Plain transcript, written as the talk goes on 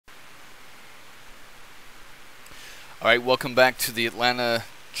All right, welcome back to the Atlanta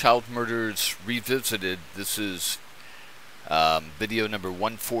Child Murders Revisited. This is video number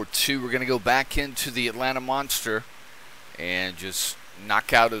 142. We're going to go back into the Atlanta Monster and just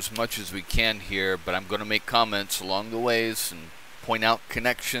knock out as much as we can here, but I'm going to make comments along the ways and point out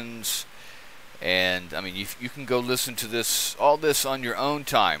connections. And I mean, you can go listen to all this on your own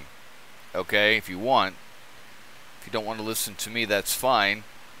time, okay, if you want. If you don't want to listen to me, that's fine,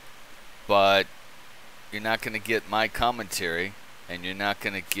 but you're not going to get my commentary and you're not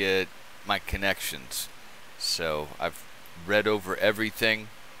going to get my connections. So I've read over everything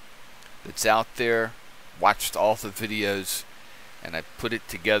that's out there, watched all the videos, and I put it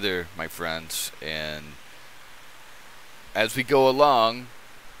together, my friends. And as we go along,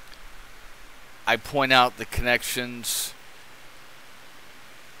 I point out the connections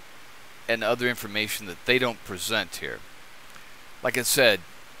and other information that they don't present here. Like I said,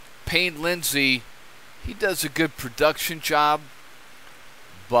 Payne Lindsay, he does a good production job,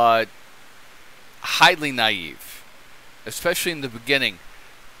 but highly naive, especially in the beginning.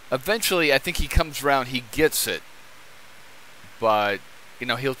 Eventually, I think he comes around, he gets it. But, you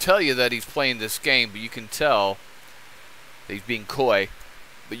know, he'll tell you that he's playing this game, but you can tell that he's being coy,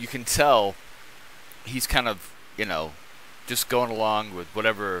 but you can tell he's kind of, you know, just going along with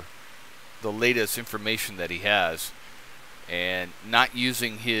whatever the latest information that he has and not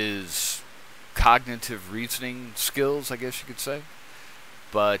using his cognitive reasoning skills, I guess you could say.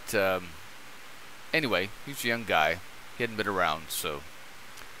 But anyway, he's a young guy. He hadn't been around, so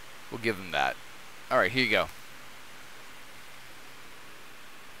we'll give him that. All right, here you go.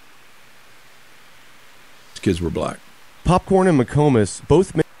 Kids were black. Popcorn and McComas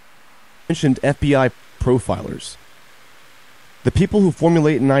both mentioned FBI profilers. The people who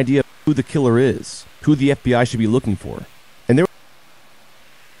formulate an idea of who the killer is, who the FBI should be looking for. And there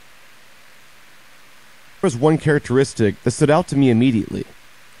was one characteristic that stood out to me immediately.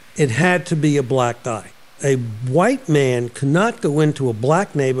 It had to be a black guy. A white man could not go into a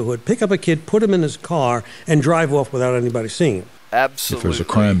black neighborhood, pick up a kid, put him in his car, and drive off without anybody seeing him. Absolutely. If there's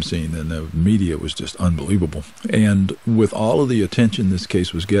a crime scene, then the media was just unbelievable. And with all of the attention this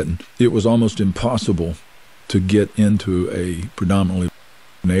case was getting, it was almost impossible to get into a predominantly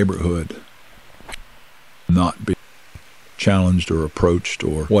neighborhood, not be challenged or approached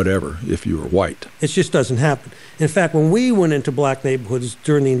or whatever if you were white. It just doesn't happen. In fact, when we went into black neighborhoods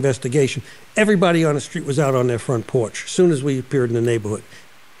during the investigation, everybody on the street was out on their front porch as soon as we appeared in the neighborhood.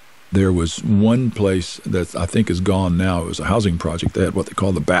 There was one place that I think is gone now. It was a housing project. They had what they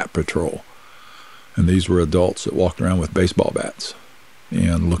call the Bat Patrol. And these were adults that walked around with baseball bats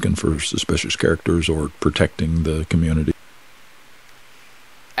and looking for suspicious characters or protecting the community.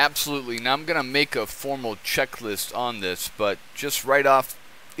 Absolutely. Now I'm going to make a formal checklist on this, but just right off,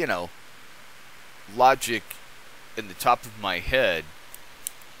 you know, logic in the top of my head,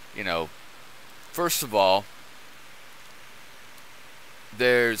 you know, first of all,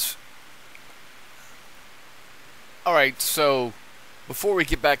 alright, so before we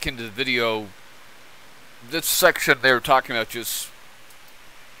get back into the video, this section they were talking about just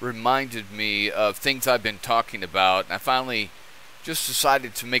reminded me of things I've been talking about, and I finally just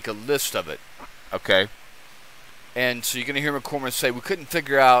decided to make a list of it, okay? And so you're going to hear McCormick say, we couldn't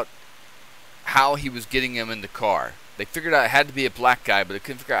figure out how he was getting him in the car. They figured out it had to be a black guy, but they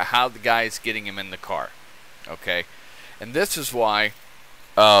couldn't figure out how the guy is getting him in the car, okay? And this is why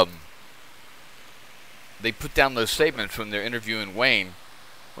they put down those statements when they're interviewing Wayne,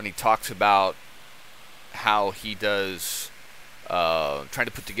 when he talks about how he does trying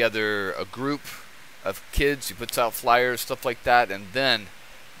to put together a group of kids. He puts out flyers, stuff like that, and then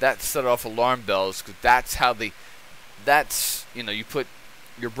that set off alarm bells, because that's how you know, you put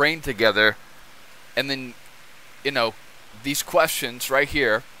your brain together, and then, you know, these questions right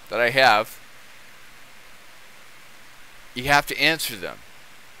here that I have, you have to answer them.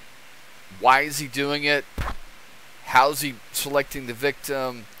 Why is he doing it? How's he selecting the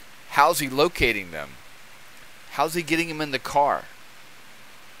victim? How's he locating them? How's he getting them in the car?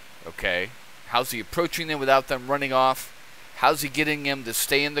 Okay. How's he approaching them without them running off? How's he getting them to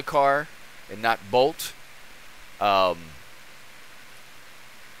stay in the car and not bolt? Why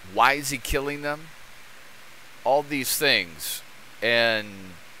is he killing them? All these things. And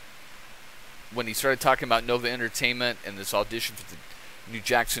when he started talking about Nova Entertainment and this audition for the new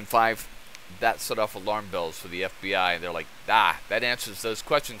Jackson 5, that set off alarm bells for the FBI. And they're like, that answers those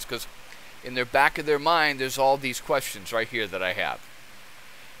questions, because in their back of their mind, there's all these questions right here that I have.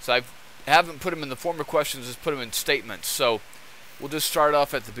 So I haven't put them in the form of questions, just put them in statements. So we'll just start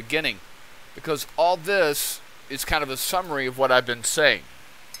off at the beginning, because all this is kind of a summary of what I've been saying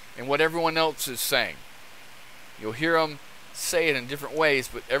and what everyone else is saying. You'll hear them say it in different ways,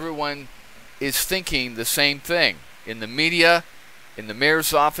 but everyone is thinking the same thing. In the media, in the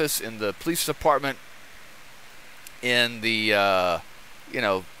mayor's office, in the police department, in the,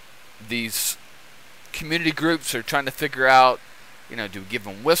 these community groups are trying to figure out, do we give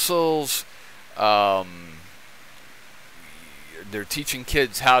them whistles? They're teaching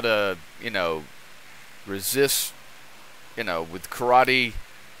kids how to, resist, with karate,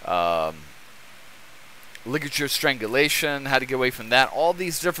 ligature strangulation, how to get away from that, all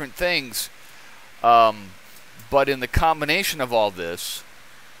these different things. But in the combination of all this,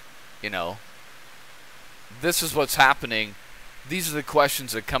 this is what's happening. These are the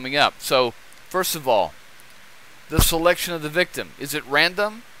questions that are coming up. So, first of all, the selection of the victim. Is it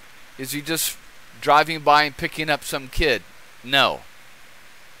random? Is he just driving by and picking up some kid? No.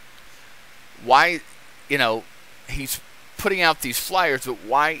 Why, he's putting out these flyers, but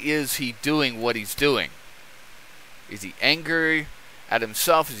why is he doing what he's doing? Is he angry at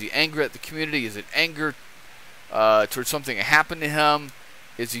himself? Is he angry at the community? Is it anger towards something that happened to him?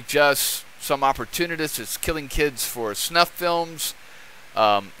 Is he just some opportunist that's killing kids for snuff films?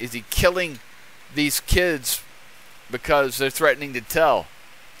 Is he killing these kids because they're threatening to tell?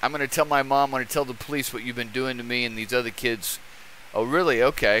 I'm going to tell my mom, I'm going to tell the police what you've been doing to me and these other kids. Oh, really?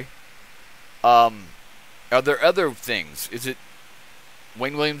 Okay. Are there other things? Is it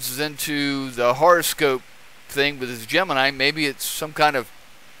Wayne Williams is into the horoscope thing with his Gemini? Maybe it's some kind of,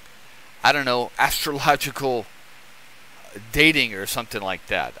 astrological dating or something like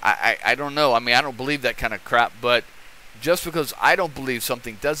that. I don't know. I mean, I don't believe that kind of crap, but just because I don't believe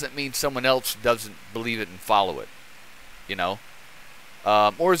something doesn't mean someone else doesn't believe it and follow it,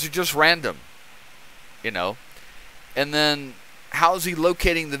 or is it just random, and then how is he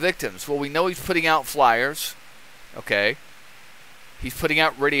locating the victims? Well, we know he's putting out flyers, okay, he's putting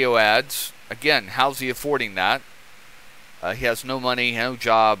out radio ads. Again, how's he affording that? He has no money, no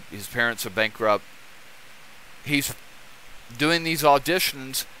job, his parents are bankrupt. He's doing these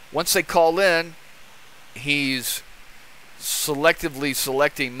auditions. Once they call in, he's selectively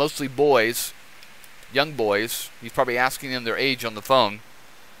selecting mostly boys, young boys. He's probably asking them their age on the phone.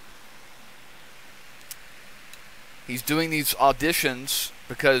 He's doing these auditions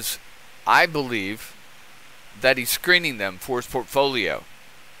because I believe that he's screening them for his portfolio,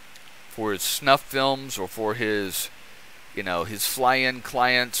 for his snuff films, or for his, his fly-in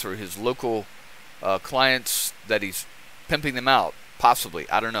clients, or his local clients that he's pimping them out, possibly.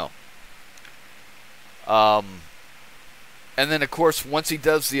 I don't know. And then, of course, once he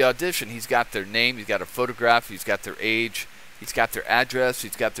does the audition, he's got their name, he's got a photograph, he's got their age, he's got their address,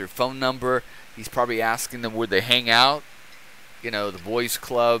 he's got their phone number. He's probably asking them where they hang out, the boys'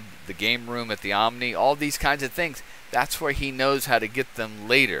 club, the game room at the Omni, all these kinds of things. That's where he knows how to get them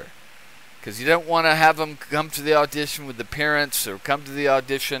later. Because you don't want to have them come to the audition with the parents, or come to the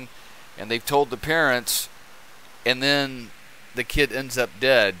audition and they've told the parents, and then the kid ends up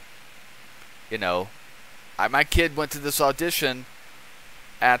dead. My kid went to this audition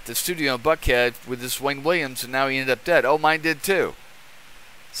at the studio in Buckhead with this Wayne Williams, and now he ended up dead. Oh, mine did too.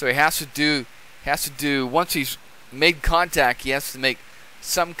 So he has to do once he's made contact, he has to make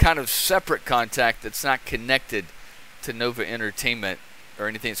some kind of separate contact that's not connected to Nova Entertainment or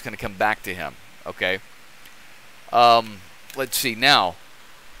anything that's going to come back to him. Okay. Let's see now.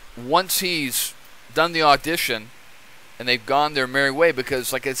 Once he's done the audition and they've gone their merry way,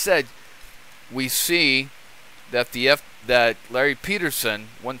 because like I said, we see that that Larry Peterson,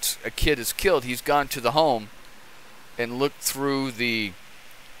 once a kid is killed, he's gone to the home and looked through the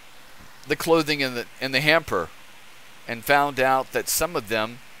clothing in the hamper and found out that some of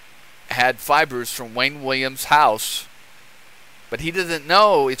them had fibers from Wayne Williams' house, but he doesn't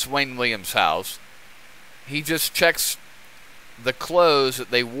know it's Wayne Williams' house. He just checks the clothes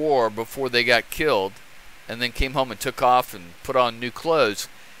that they wore before they got killed, and then came home and took off and put on new clothes,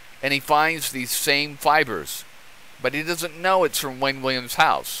 and he finds these same fibers, but he doesn't know it's from Wayne Williams'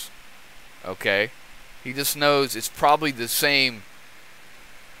 house. Okay? He just knows it's probably the same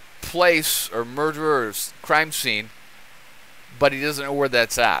place or murder or crime scene, but he doesn't know where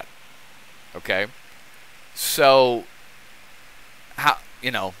that's at. Okay? So, how's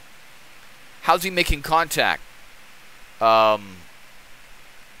he making contact?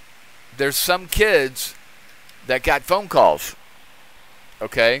 There's some kids that got phone calls.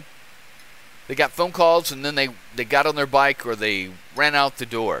 Okay? They got phone calls, and then they got on their bike or they ran out the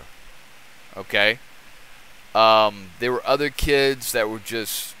door. Okay? There were other kids that were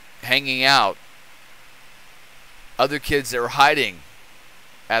just hanging out. Other kids that were hiding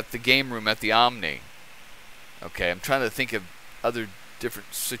at the game room at the Omni. Okay, I'm trying to think of other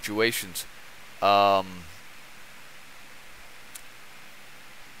different situations.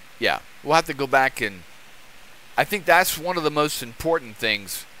 Yeah, we'll have to go back, and I think that's one of the most important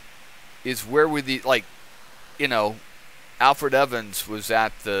things is where we Alfred Evans was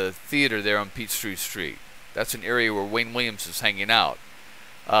at the theater there on Peachtree Street. That's an area where Wayne Williams is hanging out.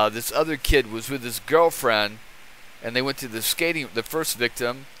 This other kid was with his girlfriend, and they went to the first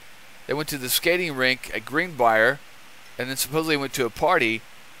victim, they went to the skating rink at Greenbrier, and then supposedly went to a party.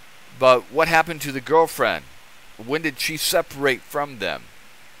 But what happened to the girlfriend? When did she separate from them?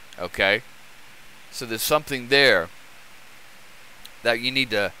 Okay? So there's something there that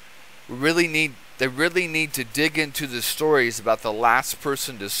they really need to dig into the stories about the last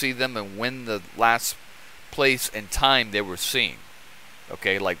person to see them and when the last place and time they were seen.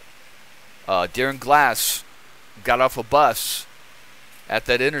 Okay, like Darren Glass got off a bus at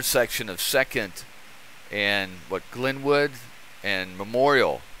that intersection of 2nd and Glenwood and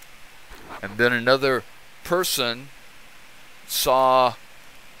Memorial. And then another person saw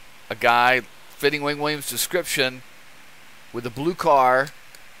a guy fitting Wayne Williams' description with a blue car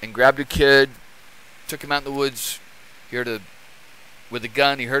and grabbed a kid, took him out in the woods with a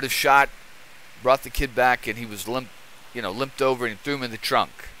gun. He heard a shot, brought the kid back, and he was limped over and threw him in the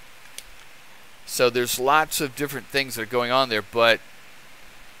trunk. So there's lots of different things that are going on there, but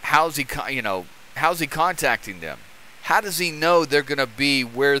how's he contacting them? How does he know they're going to be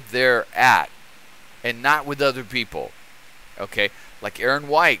where they're at and not with other people? Okay, like Aaron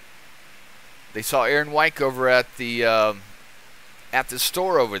White. They saw Aaron White over at the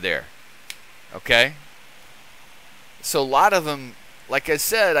store over there. Okay? So a lot of them, like I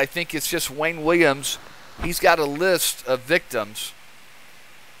said, I think it's just Wayne Williams. He's got a list of victims,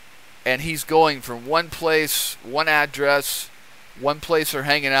 and he's going from one place, one address, one place they're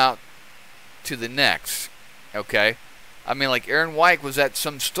hanging out to the next. Okay? I mean, like Aaron White was at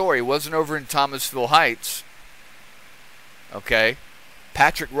some store. He wasn't over in Thomasville Heights. Okay?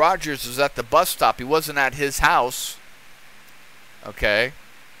 Patrick Rogers was at the bus stop. He wasn't at his house. Okay?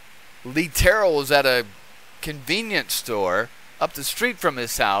 Lee Terrell was at a convenience store up the street from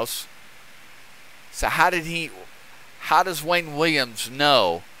his house. So how does Wayne Williams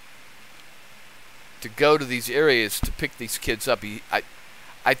know to go to these areas to pick these kids up?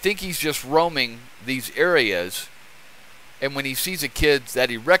 I think he's just roaming these areas, and when he sees a kid that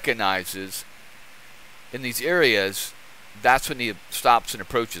he recognizes in these areas, that's when he stops and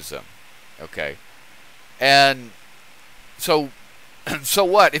approaches them. Okay? And so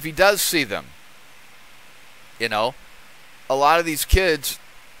what if he does see them? A lot of these kids,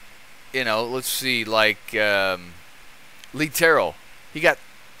 let's see, like Lee Terrell, he got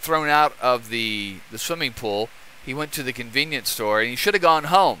thrown out of the swimming pool. He went to the convenience store, and he should have gone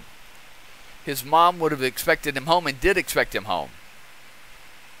home. His mom would have expected him home and did expect him home.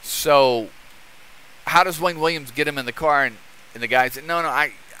 So how does Wayne Williams get him in the car? And the guy said, no,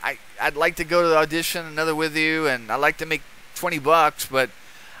 I'd like to go to the audition, another with you, and I'd like to make $20, but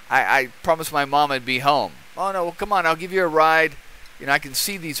I promised my mom I'd be home. Oh, no, well, come on, I'll give you a ride. I can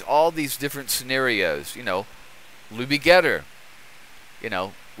see all these different scenarios. Luby Getter.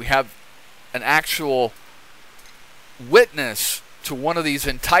 We have an actual witness to one of these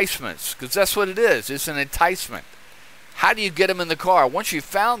enticements, because that's what it is. It's an enticement. How do you get them in the car? Once you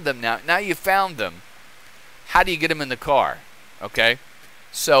found them, now you found them, how do you get them in the car? Okay?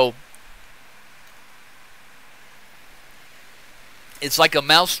 So it's like a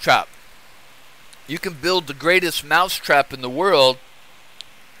mousetrap. You can build the greatest mousetrap in the world,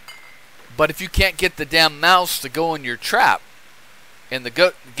 but if you can't get the damn mouse to go in your trap and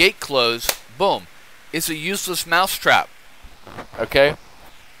the gate closed, boom, it's a useless mousetrap. Okay?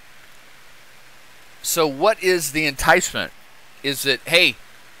 So what is the enticement? Is it, hey,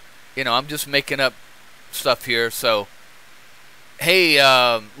 I'm just making up stuff here, so, hey,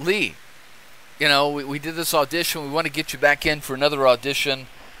 Lee, we did this audition. We want to get you back in for another audition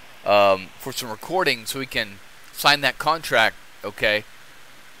for some recording so we can sign that contract, okay?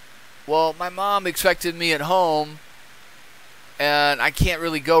 Well, my mom expected me at home, and I can't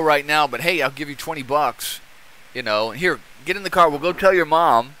really go right now, but hey, I'll give you $20. Here, get in the car. We'll go tell your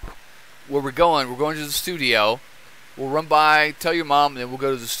mom where we're going. We're going to the studio. We'll run by, tell your mom, and then we'll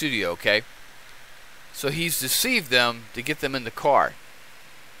go to the studio, okay? So he's deceived them to get them in the car.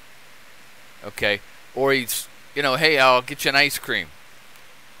 Okay? Or he's, hey, I'll get you an ice cream.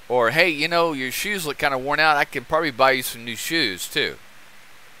 Or, hey, your shoes look kind of worn out. I can probably buy you some new shoes, too.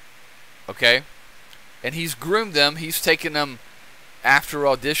 Okay? And he's groomed them. He's taken them after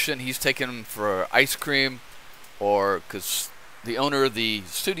audition. He's taken them for ice cream, or because the owner of the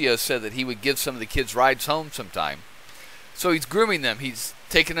studio said that he would give some of the kids rides home sometime. So he's grooming them. He's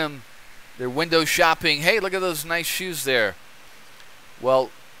taking them, they're window shopping. Hey, look at those nice shoes there.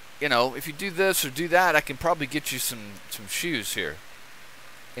 Well, if you do this or do that, I can probably get you some shoes here.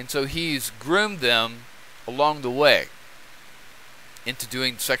 And so he's groomed them along the way into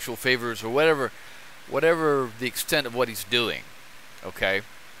doing sexual favors or whatever the extent of what he's doing. Okay?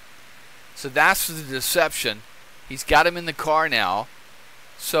 So that's the deception. He's got him in the car now.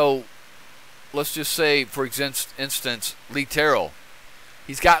 So let's just say, for instance, Lee Terrell.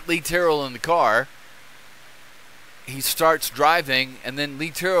 He's got Lee Terrell in the car. He starts driving, and then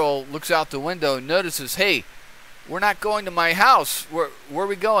Lee Terrell looks out the window and notices, hey, we're not going to my house. Where are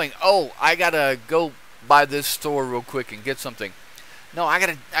we going? Oh, I got to go by this store real quick and get something. No, I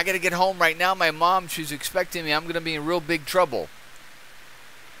gotta get home right now. My mom, she's expecting me. I'm going to be in real big trouble.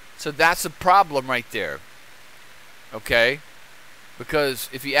 So that's a problem right there. Okay? Because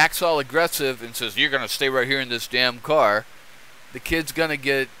if he acts all aggressive and says, you're going to stay right here in this damn car, the kid's going to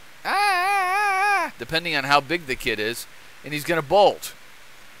get, depending on how big the kid is, and he's going to bolt.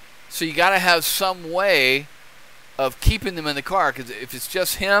 So you got to have some way of keeping them in the car, because if it's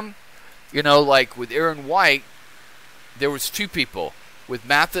just him, like with Aaron White, there was 2 people. With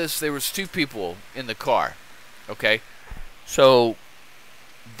Mathis, there was 2 people in the car. Okay? So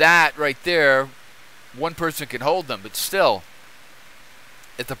that right there, one person can hold them, but still,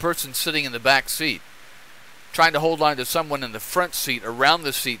 if the person's sitting in the back seat, trying to hold on to someone in the front seat, around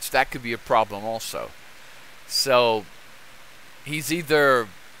the seats, that could be a problem also. So he's either,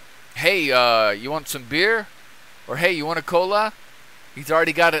 hey, you want some beer? Or, hey, you want a cola? He's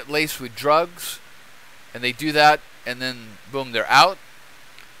already got it laced with drugs, and they do that, and then, boom, they're out.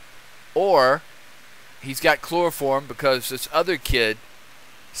 Or he's got chloroform because this other kid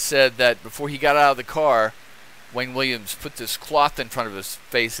said that before he got out of the car, Wayne Williams put this cloth in front of his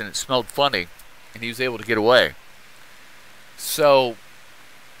face and it smelled funny, and he was able to get away. So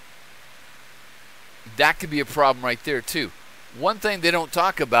that could be a problem right there too. One thing they don't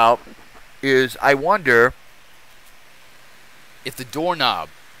talk about is, I wonder if the doorknob,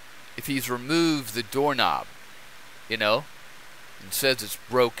 if he's removed the doorknob, and says it's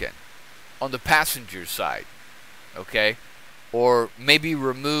broken on the passenger side, okay? Or maybe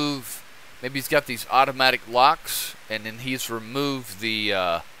maybe he's got these automatic locks, and then he's removed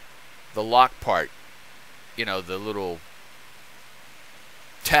the lock part, the little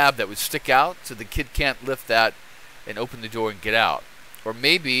tab that would stick out, so the kid can't lift that and open the door and get out. Or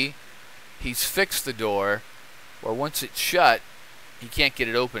maybe he's fixed the door, or once it's shut, he can't get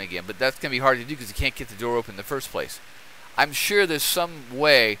it open again. But that's going to be hard to do because he can't get the door open in the first place. I'm sure there's some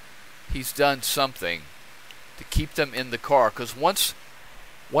way he's done something to keep them in the car, because once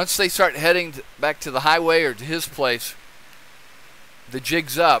they start heading back to the highway or to his place, the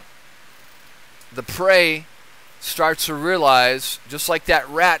jig's up. The prey starts to realize, just like that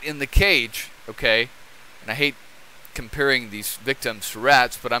rat in the cage, okay, and I hate comparing these victims to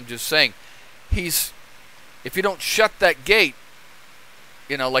rats, but I'm just saying, if you don't shut that gate,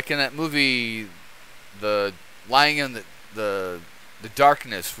 like in that movie, the Lion in the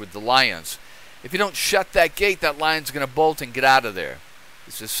Darkness with the lions, if you don't shut that gate, that lion's going to bolt and get out of there.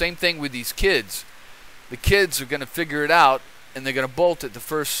 It's the same thing with these kids. The kids are going to figure it out, and they're going to bolt at the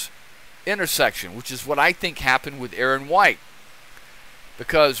first intersection, which is what I think happened with Aaron White.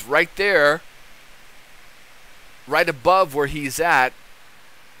 Because right there, right above where he's at,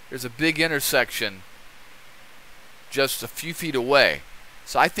 there's a big intersection just a few feet away.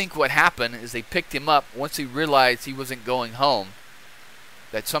 So I think what happened is they picked him up once he realized he wasn't going home,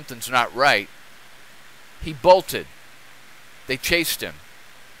 that something's not right. He bolted. They chased him.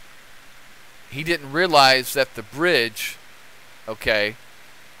 He didn't realize that the bridge, okay,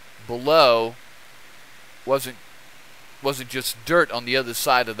 below wasn't just dirt on the other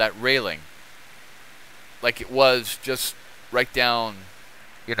side of that railing, like it was just right down,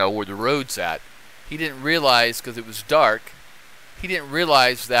 where the road's at. He didn't realize, because it was dark, he didn't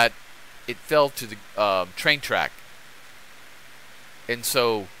realize that it fell to the train track. And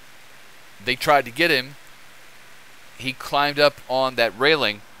so they tried to get him. He climbed up on that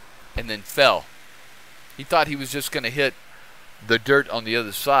railing and then fell. He thought he was just going to hit the dirt on the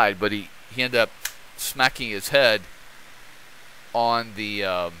other side, but he ended up smacking his head on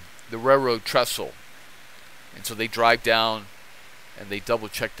the railroad trestle. And so they drive down and they double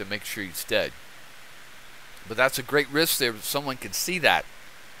check to make sure he's dead. But that's a great risk there. Someone can see that,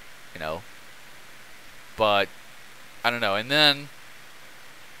 But I don't know. And then,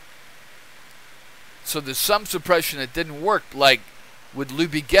 so there's some suppression that didn't work. Like with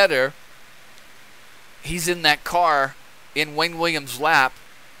Luby Getter, he's in that car in Wayne Williams' lap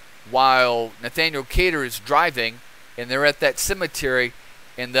while Nathaniel Cater is driving, and they're at that cemetery,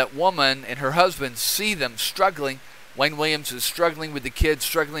 and that woman and her husband see them struggling Wayne Williams is struggling with the kid,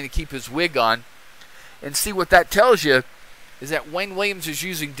 struggling to keep his wig on. And see, what that tells you is that Wayne Williams is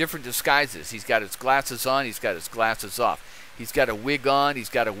using different disguises. He's got his glasses on, he's got his glasses off. He's got a wig on, he's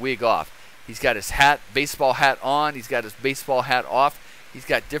got a wig off. He's got his hat, baseball hat on, he's got his baseball hat off. He's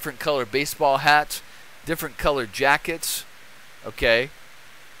got different color baseball hats, different color jackets, okay?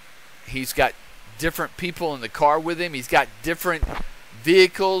 He's got different people in the car with him. He's got different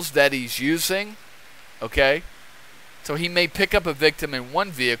vehicles that he's using, okay? So he may pick up a victim in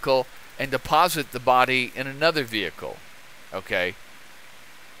one vehicle and deposit the body in another vehicle, okay?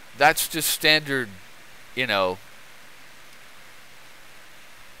 That's just standard, you know,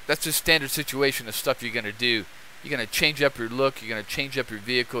 that's just standard situation of stuff you're going to do. You're going to change up your look, you're going to change up your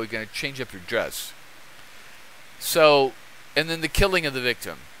vehicle, you're going to change up your dress. So, and then the killing of the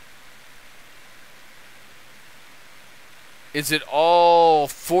victim. Is it all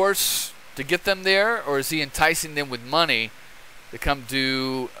force to get them there, or is he enticing them with money to come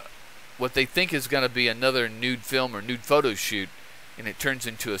do what they think is going to be another nude film or nude photo shoot, and it turns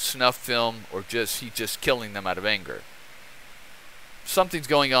into a snuff film, or just he's just killing them out of anger? Something's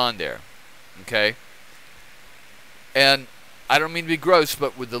going on there, okay? And I don't mean to be gross,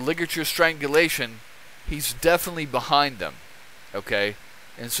 but with the ligature strangulation, he's definitely behind them, okay?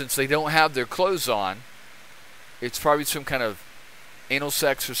 And since they don't have their clothes on, it's probably some kind of anal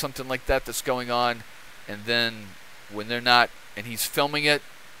sex or something like that that's going on. And then when they're not, and he's filming it,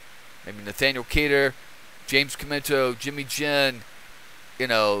 maybe Nathaniel Cater, James Comento, Jimmy Ginn, you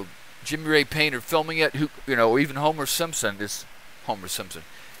know, Jimmy Ray Payne are filming it, who, you know, or even Homer Simpson.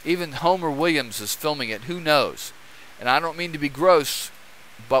 Even Homer Williams is filming it. Who knows? And I don't mean to be gross,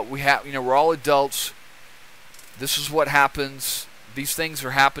 but we have, you know, we're all adults. This is what happens. These things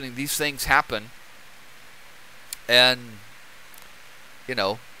are happening. These things happen. And, you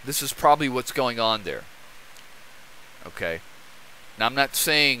know, this is probably what's going on there. Okay. Now, I'm not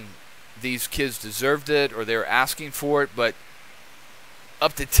saying these kids deserved it or they're asking for it, but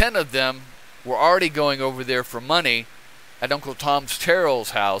up to 10 of them were already going over there for money at Uncle Tom's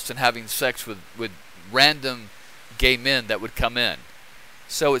Terrell's house and having sex with random gay men that would come in.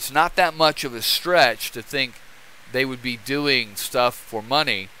 So it's not that much of a stretch to think they would be doing stuff for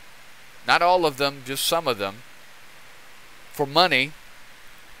money. Not all of them, just some of them. For money,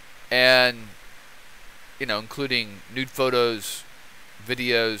 and, you know, including nude photos,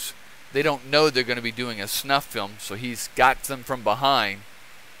 videos. They don't know they're going to be doing a snuff film, so he's got them from behind,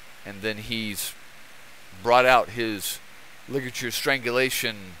 and then he's brought out his ligature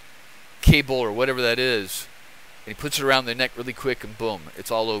strangulation cable or whatever that is, and he puts it around their neck really quick, and boom,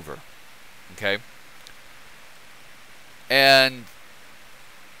 it's all over. Okay? And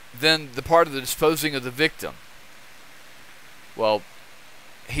then the part of the disposing of the victim. Well,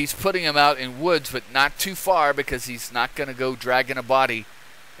 he's putting him out in woods, but not too far, because he's not going to go dragging a body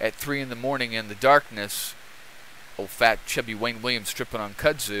at 3 in the morning in the darkness. Old fat chubby Wayne Williams tripping on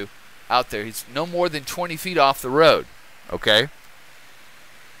kudzu out there. He's no more than 20 feet off the road, okay?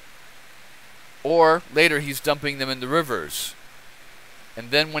 Or later he's dumping them in the rivers. And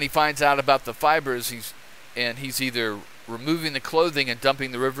then when he finds out about the fibers, he's either removing the clothing and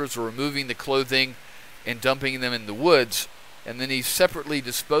dumping the rivers, or removing the clothing and dumping them in the woods. And then he's separately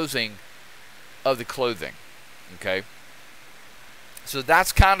disposing of the clothing, okay? So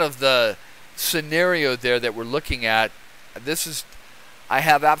that's kind of the scenario there that we're looking at. I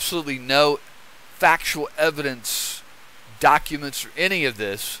have absolutely no factual evidence, documents, or any of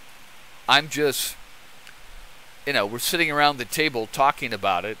this. I'm just, you know, we're sitting around the table talking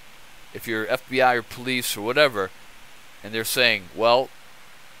about it. If you're FBI or police or whatever, and they're saying, well,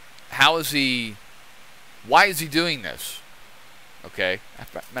 why is he doing this? Okay,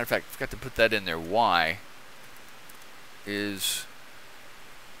 matter of fact, I forgot to put that in there. Why is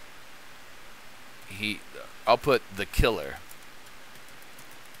he, I'll put the killer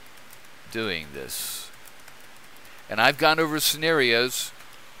doing this. And I've gone over scenarios,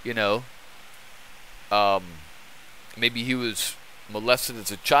 you know, maybe he was molested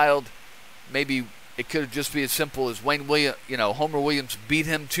as a child. Maybe it could just be as simple as Homer Williams beat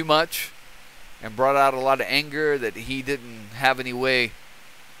him too much and brought out a lot of anger that he didn't have any way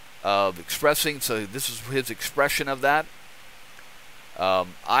of expressing, so this is his expression of that.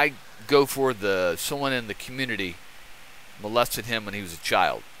 I go for someone in the community molested him when he was a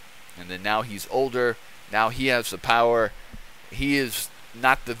child, and then now he's older, now he has the power, he is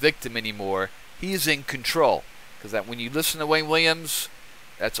not the victim anymore, he is in control, because that when you listen to Wayne Williams,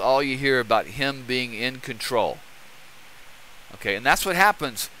 that's all you hear about, him being in control. Okay, and that's what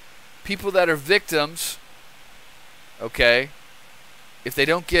happens. People that are victims, okay, if they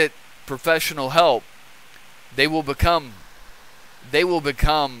don't get professional help, they will become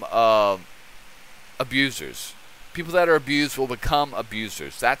abusers. People that are abused will become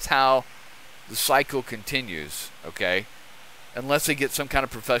abusers. That's how the cycle continues, okay? Unless they get some kind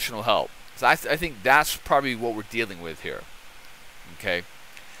of professional help. So I think that's probably what we're dealing with here, okay?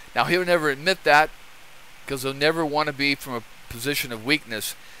 Now, he'll never admit that because he'll never want to be from a position of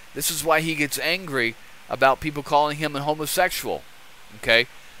weakness. This is why he gets angry about people calling him a homosexual, okay?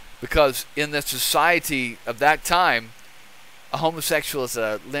 Because in the society of that time, a homosexual is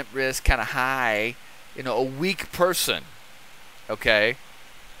a limp wrist, kind of high, a weak person, okay?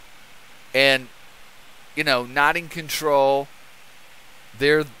 And, not in control.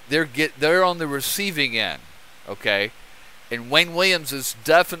 They're on the receiving end, okay? And Wayne Williams is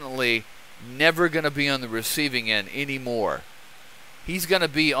definitely never going to be on the receiving end anymore. He's going to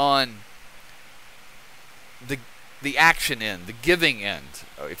be on the action end, the giving end,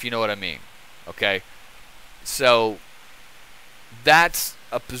 if you know what I mean, okay? So that's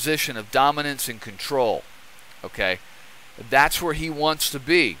a position of dominance and control, okay? That's where he wants to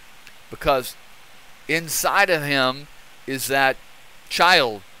be, because inside of him is that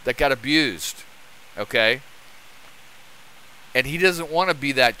child that got abused, okay? And he doesn't want to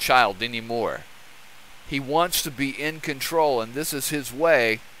be that child anymore. He wants to be in control, and this is his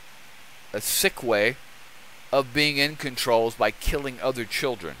way, a sick way, of being in control is by killing other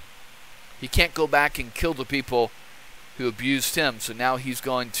children. He can't go back and kill the people who abused him, so now he's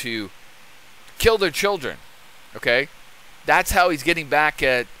going to kill their children, okay? That's how he's getting back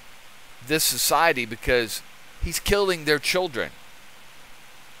at this society, because he's killing their children.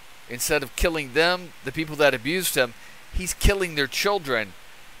 Instead of killing them, the people that abused him, he's killing their children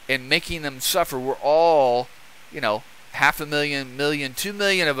and making them suffer. We're all, 500,000, 2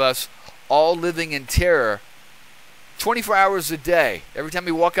 million of us all living in terror 24 hours a day. Every time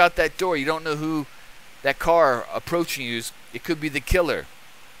you walk out that door, you don't know who that car approaching you is. It could be the killer,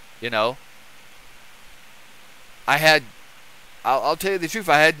 I'll tell you the truth,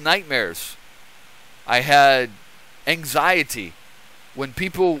 I had nightmares. I had anxiety when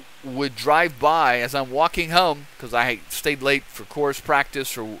people would drive by as I'm walking home, because I stayed late for chorus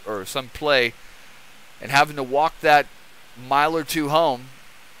practice or some play, and having to walk that mile or two home,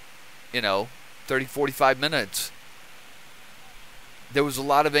 30, 45 minutes. There was a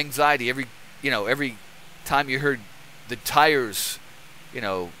lot of anxiety. Every time you heard the tires,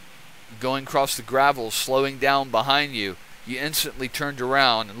 going across the gravel, slowing down behind you, you instantly turned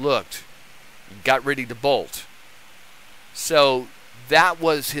around and looked and got ready to bolt. So that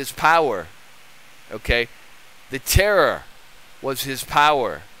was his power, okay? The terror was his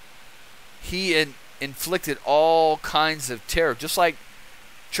power. He inflicted all kinds of terror, just like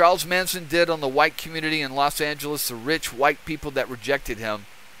Charles Manson did on the white community in Los Angeles, the rich white people that rejected him,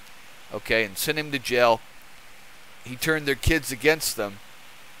 okay, and sent him to jail. He turned their kids against them.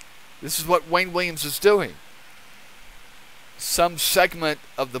 This is what Wayne Williams is doing. Some segment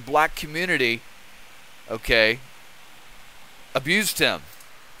of the black community, okay, abused him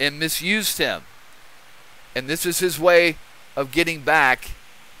and misused him. And this is his way of getting back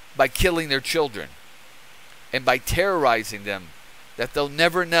by killing their children and by terrorizing them, that they'll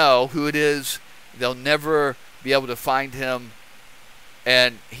never know who it is. They'll never be able to find him.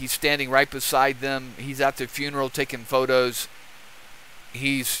 And he's standing right beside them. He's at their funeral taking photos.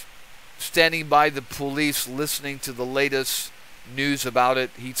 He's standing by the police listening to the latest news about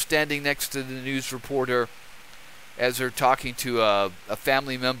it. He's standing next to the news reporter as they're talking to a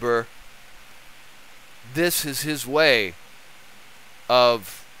family member. This is his way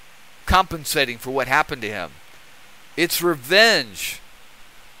of compensating for what happened to him. It's revenge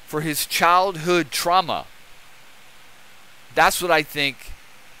for his childhood trauma. That's what I think.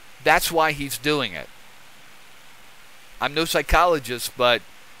 That's why he's doing it. I'm no psychologist, but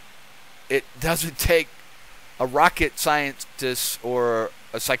it doesn't take a rocket scientist or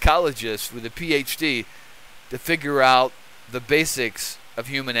a psychologist with a PhD to figure out the basics of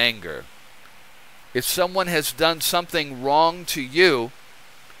human anger. If someone has done something wrong to you,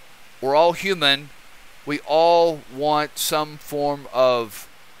 we're all human. We all want some form of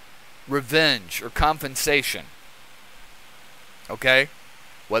revenge or compensation. Okay?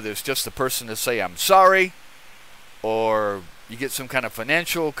 Whether it's just the person to say, I'm sorry, or you get some kind of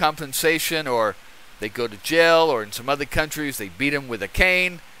financial compensation, or they go to jail, or in some other countries, they beat them with a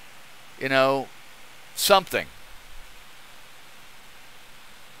cane. Something.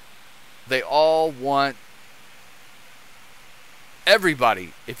 They all want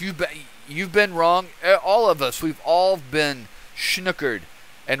everybody. If you've been wrong, all of us, we've all been schnookered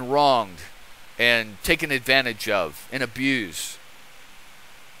and wronged and taken advantage of and abused.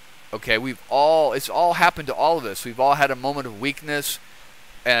 Okay, it's all happened to all of us. We've all had a moment of weakness,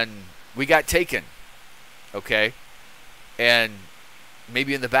 and we got taken. Okay? And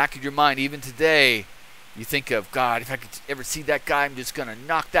maybe in the back of your mind, even today, you think of, God, if I could ever see that guy, I'm just going to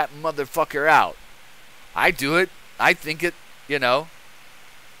knock that motherfucker out. I do it. I think it, you know.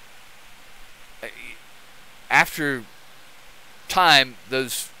 After time,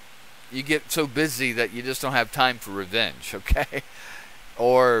 you get so busy that you just don't have time for revenge, okay?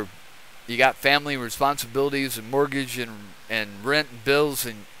 Or you got family responsibilities and mortgage and rent and bills,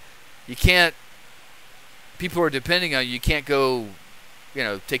 and you can't, people are depending on you. You can't go, you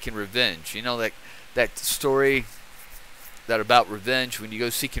know, taking revenge. You know that story that about revenge, when you go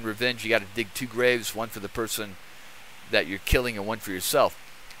seeking revenge, you got to dig 2 graves, one for the person that you're killing and one for yourself.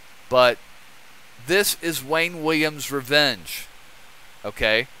 But this is Wayne Williams' revenge,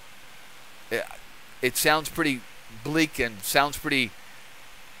 okay? It sounds pretty bleak and sounds pretty,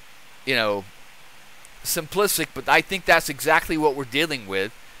 you know, simplistic, but I think that's exactly what we're dealing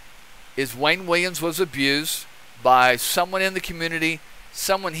with. Is Wayne Williams was abused by someone in the community,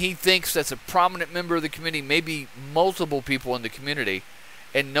 someone he thinks that's a prominent member of the community, maybe multiple people in the community,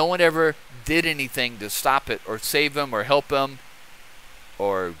 and no one ever did anything to stop it or save him or help him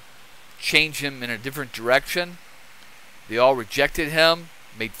or change him in a different direction. They all rejected him,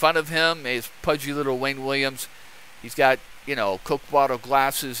 made fun of him, made his pudgy little Wayne Williams. He's got, you know, Coke bottle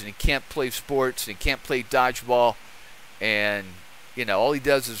glasses, and he can't play sports, and he can't play dodgeball, and, you know, all he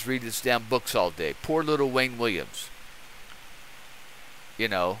does is read his damn books all day. Poor little Wayne Williams. You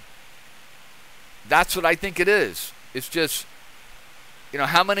know, that's what I think it is. It's just, you know,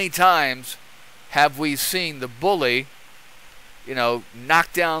 how many times have we seen the bully, you know,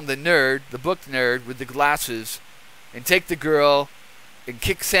 knock down the nerd, the book nerd with the glasses, and take the girl and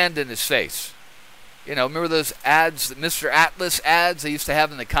kick sand in his face? You know, remember those ads, the Mr. Atlas ads they used to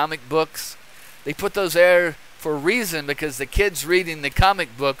have in the comic books? They put those there for a reason, because the kids reading the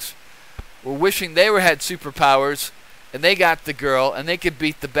comic books were wishing they had superpowers, and they got the girl, and they could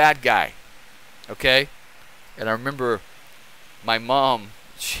beat the bad guy. Okay? And I remember my mom,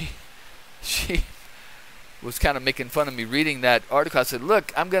 she was kind of making fun of me reading that article. I said,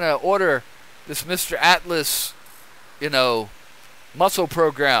 look, I'm going to order this Mr. Atlas, you know, muscle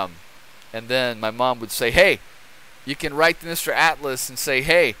program. And then my mom would say, hey, you can write to Mr. Atlas and say,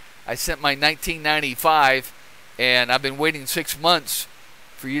 hey, I sent my 1995, and I've been waiting 6 months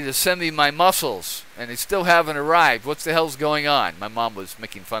for you to send me my muscles, and they still haven't arrived. What's the hell's going on? My mom was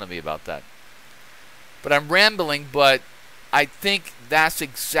making fun of me about that. But I'm rambling, but I think that's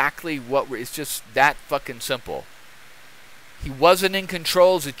exactly what it's just that fucking simple. He wasn't in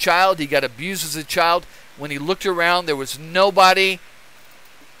control as a child. He got abused as a child. When he looked around, there was nobody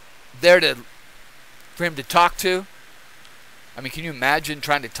there for him to talk to. I mean, can you imagine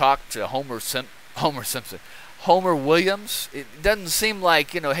trying to talk to Homer Simpson? Homer Williams? It doesn't seem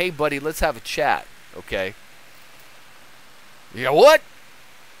like, you know, hey, buddy, let's have a chat, okay? You know what?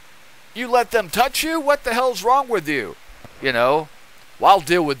 You let them touch you? What the hell's wrong with you? You know, well, I'll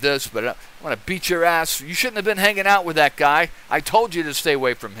deal with this, but I'm going to beat your ass. You shouldn't have been hanging out with that guy. I told you to stay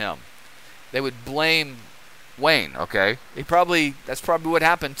away from him. They would blame Wayne, okay? That's probably what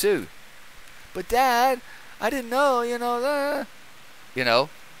happened too. But Dad, I didn't know, you know.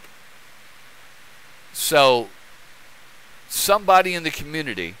 So somebody in the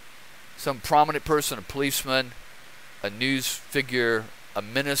community, some prominent person, a policeman, a news figure, a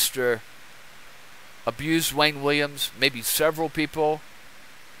minister, abused Wayne Williams, maybe several people,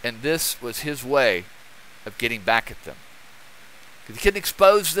 and this was his way of getting back at them. He couldn't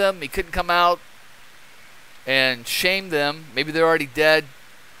expose them, he couldn't come out and shame them. Maybe they're already dead,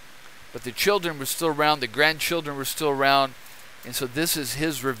 but the children were still around, the grandchildren were still around, and so this is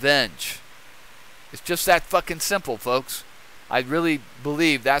his revenge. It's just that fucking simple, folks. I really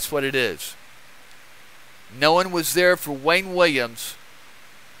believe that's what it is. No one was there for Wayne Williams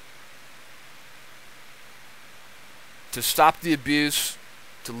to stop the abuse,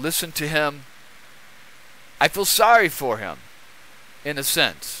 to listen to him. I feel sorry for him, in a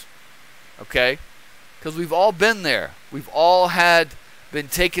sense. Okay? Because we've all been there. We've all been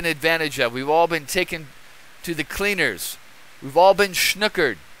taken advantage of. We've all been taken to the cleaners. We've all been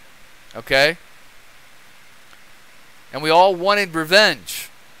schnookered. Okay? And we all wanted revenge.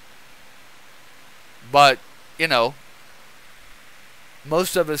 But, you know,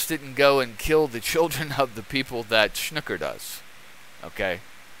 most of us didn't go and kill the children of the people that schnookered us. Okay?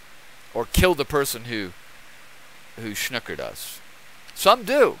 Or kill the person who schnookered us. Some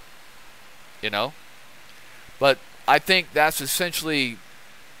do. You know? But I think that's essentially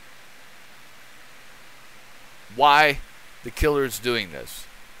why the killer is doing this.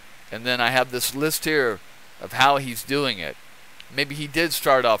 And then I have this list here of how he's doing it. Maybe he did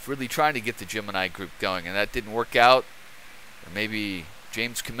start off really trying to get the Gemini group going, and that didn't work out. Or maybe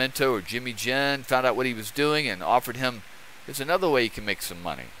James Comento or Jimmy Jen found out what he was doing and offered him, here's another way you can make some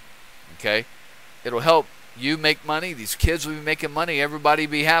money. Okay? It'll help you make money. These kids will be making money. Everybody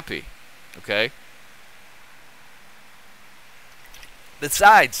be happy. Okay?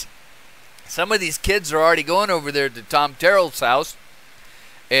 Besides, some of these kids are already going over there to Tom Terrell's house,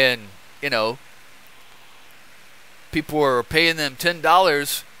 and, you know, people are paying them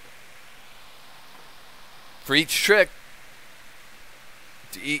 $10 for each trick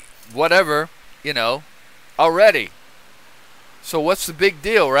to eat whatever, you know, already. So what's the big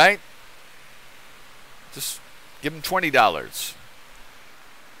deal, right? Just give them $20.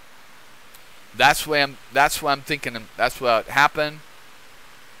 That's what I'm thinking. That's what happened.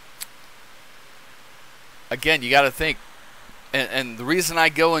 Again, you got to think, and the reason I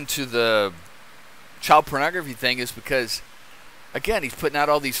go into the child pornography thing is because, again, he's putting out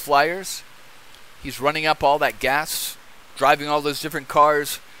all these flyers. He's running up all that gas, driving all those different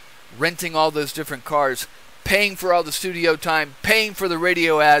cars, renting all those different cars, paying for all the studio time, paying for the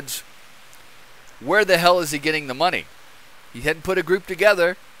radio ads. Where the hell is he getting the money? He hadn't put a group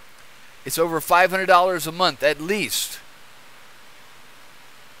together. It's over $500 a month at least.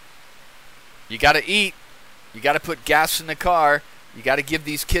 You got to eat. You got to put gas in the car. You got to give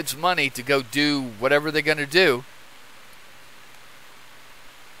these kids money to go do whatever they're going to do.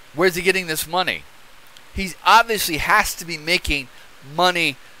 Where's he getting this money? He obviously has to be making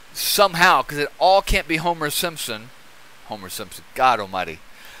money somehow, because it all can't be Homer Simpson. Homer Simpson, God almighty.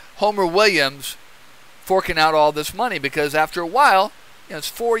 Homer Williams forking out all this money, because after a while, you know, it's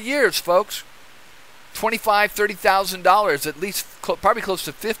 4 years, folks. $25,000, $30,000, at least probably close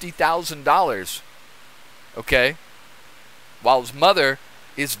to $50,000. Okay? While his mother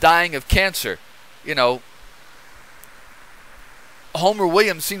is dying of cancer. You know, Homer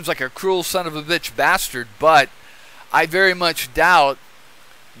Williams seems like a cruel son of a bitch bastard, but I very much doubt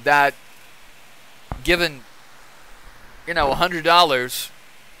that given, you know, $100,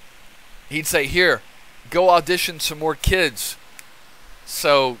 he'd say, here, go audition some more kids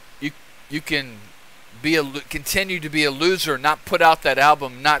so you can continue to be a loser, not put out that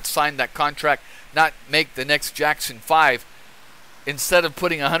album, not sign that contract, not make the next Jackson 5, instead of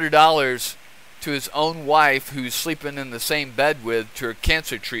putting $100 to his own wife, who's sleeping in the same bed with, to her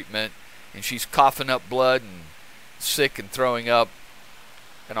cancer treatment, and she's coughing up blood and sick and throwing up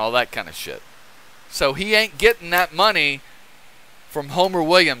and all that kind of shit. So he ain't getting that money from Homer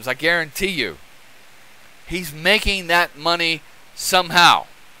Williams, I guarantee you. He's making that money somehow.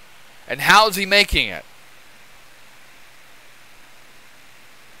 And how is he making it?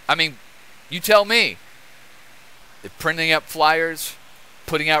 I mean, you tell me. They're printing up flyers,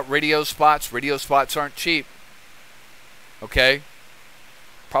 putting out radio spots. Radio spots aren't cheap. Okay?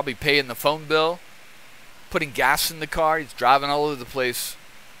 Probably paying the phone bill. Putting gas in the car. He's driving all over the place.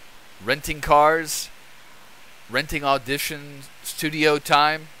 Renting cars. Renting audition studio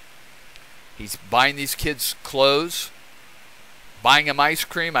time. He's buying these kids clothes. Buying them ice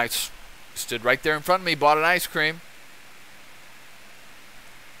cream. I stood right there in front of me, bought an ice cream.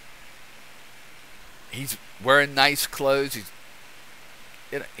 He's wearing nice clothes.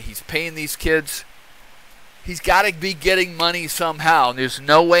 He's paying these kids. He's got to be getting money somehow. And there's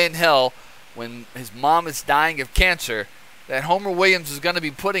no way in hell, when his mom is dying of cancer, that Homer Williams is going to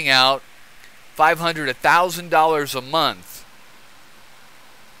be putting out $500, $1,000 a month,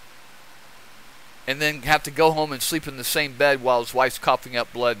 and then have to go home and sleep in the same bed while his wife's coughing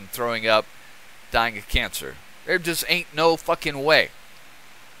up blood and throwing up, dying of cancer. There just ain't no fucking way.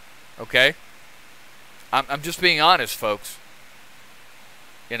 Okay? I'm just being honest, folks.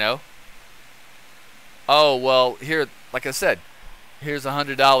 You know? Oh, well, here, like I said, here's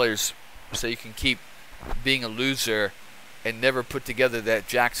 $100 so you can keep being a loser and never put together that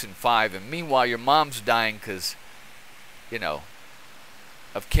Jackson 5. And meanwhile, your mom's dying because, you know,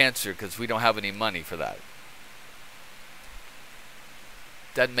 of cancer, because we don't have any money for that.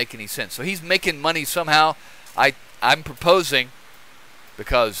 Doesn't make any sense. So he's making money somehow. I'm proposing,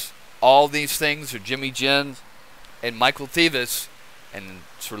 because all these things are Jimmy Jen and Michael Thevis, and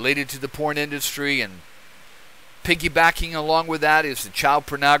it's related to the porn industry, and piggybacking along with that is the child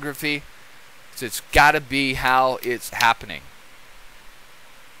pornography. So it's got to be how it's happening.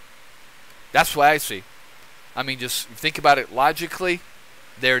 That's what I see. I mean, just think about it logically.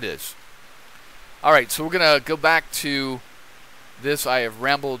 There it is. All right, so we're going to go back to this. I have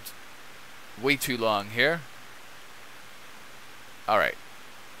rambled way too long here. All right.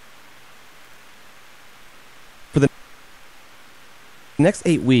 For the next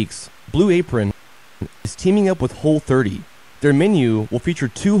 8 weeks, Blue Apron is teaming up with Whole30. Their menu will feature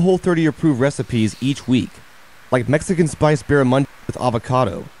 2 Whole30 approved recipes each week, like Mexican spiced barramundi with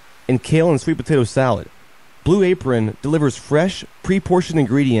avocado and kale and sweet potato salad. Blue Apron delivers fresh, pre-portioned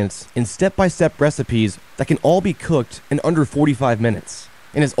ingredients in step-by-step recipes that can all be cooked in under 45 minutes,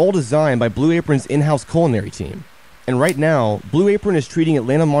 and is all designed by Blue Apron's in-house culinary team. And right now, Blue Apron is treating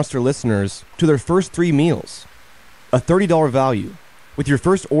Atlanta Monster listeners to their first 3 meals, a $30 value, with your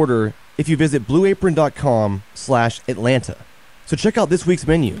first order if you visit blueapron.com/Atlanta. So check out this week's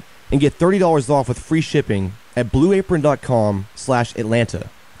menu and get $30 off with free shipping at blueapron.com/Atlanta.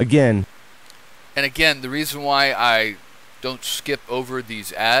 Again, the reason why I don't skip over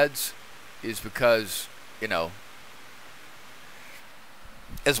these ads is because,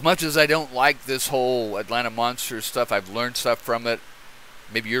 as much as I don't like this whole Atlanta Monsters stuff, I've learned stuff from it.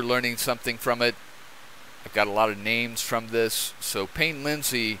 Maybe you're learning something from it. I've got a lot of names from this. So Payne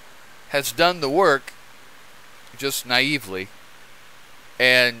Lindsay has done the work, just naively,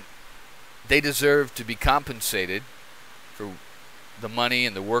 and they deserve to be compensated for the money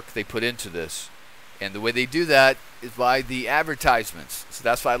and the work they put into this. And the way they do that is by the advertisements. So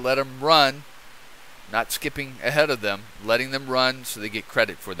that's why I let them run, not skipping ahead of them, letting them run so they get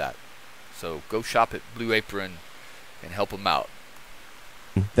credit for that. So go shop at Blue Apron and help them out.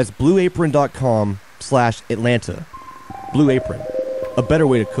 That's blueapron.com/Atlanta. Blue Apron, a better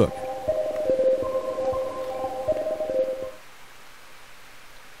way to cook.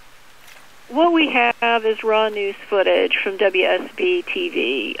 What we have is raw news footage from WSB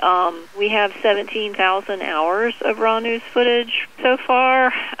TV. We have 17,000 hours of raw news footage. So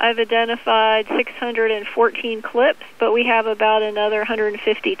far, I've identified 614 clips, but we have about another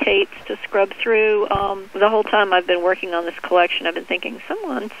 150 tapes to scrub through. The whole time I've been working on this collection, I've been thinking,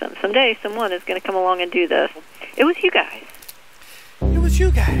 someday someone is going to come along and do this. It was you guys. It was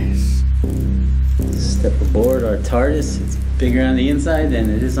you guys. Step aboard our TARDIS. It's bigger on the inside than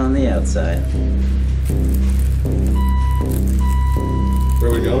it is on the outside. Where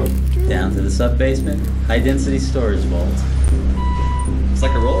are we going? Down to the sub-basement, high-density storage vault. It's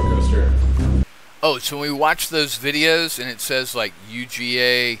like a roller coaster. Oh, so when we watch those videos and it says like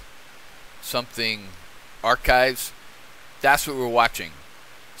UGA something archives, that's what we're watching.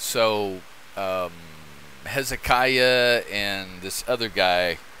 So Hezekiah and this other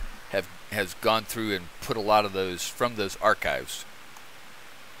guy has gone through and put a lot of those from those archives.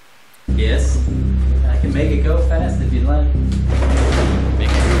 Yes, I can make it go fast if you'd like. Make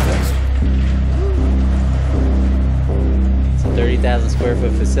it go fast. It's a 30,000 square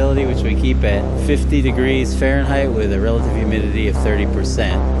foot facility which we keep at 50 degrees Fahrenheit with a relative humidity of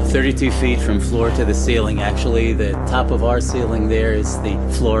 30%. 32 feet from floor to the ceiling. Actually, the top of our ceiling there is the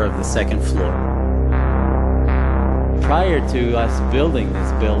floor of the second floor. Prior to us building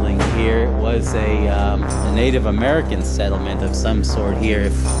this building here, it was a Native American settlement of some sort here,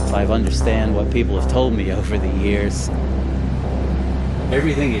 if I understand what people have told me over the years.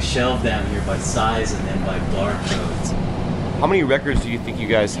 Everything is shelved down here by size and then by barcodes. How many records do you think you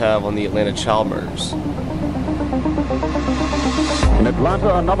guys have on the Atlanta child murders? In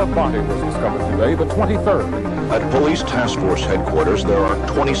Atlanta, another body was discovered today, the 23rd. At Police Task Force headquarters, there are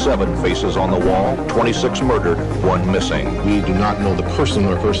 27 faces on the wall, 26 murdered, 1 missing. We do not know the person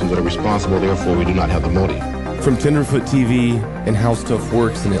or persons that are responsible, therefore we do not have the motive. From Tenderfoot TV and How Stuff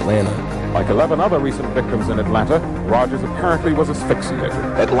Works in Atlanta. Like 11 other recent victims in Atlanta, Rogers apparently was asphyxiated.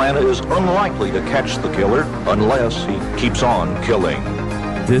 Atlanta is unlikely to catch the killer unless he keeps on killing.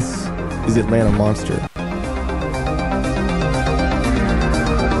 This is Atlanta Monster.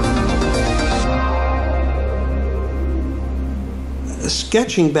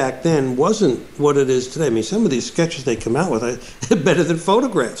 Sketching back then wasn't what it is today. I mean, some of these sketches they come out with are better than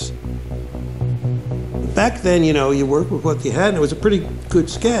photographs. Back then, you worked with what you had, and it was a pretty good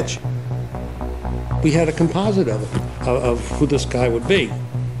sketch. We had a composite of it, of who this guy would be.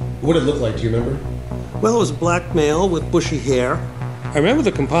 What did it look like? Do you remember? Well, it was a black male with bushy hair. I remember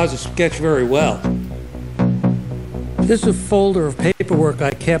the composite sketch very well. This is a folder of paperwork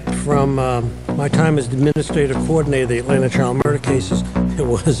I kept from my time as administrative coordinator of the Atlanta child murder cases. It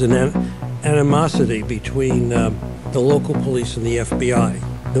was an animosity between the local police and the FBI.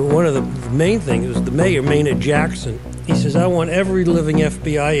 One of the main things was the mayor, Maynard Jackson. He says, I want every living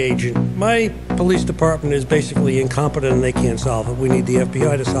FBI agent. My police department is basically incompetent and they can't solve it. We need the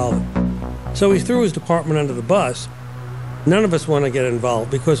FBI to solve it. So he threw his department under the bus. None of us want to get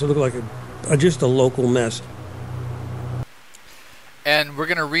involved because it looked like just a local mess. And we're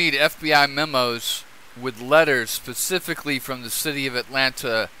going to read FBI memos with letters specifically from the city of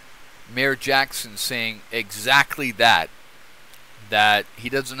Atlanta, Mayor Jackson saying exactly that. that he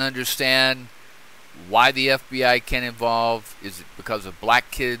doesn't understand why the FBI can't involve. Is it because of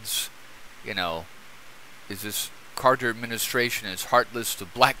black kids? You know, is this Carter administration is heartless to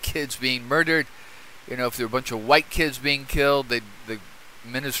black kids being murdered? You know, if there were a bunch of white kids being killed, the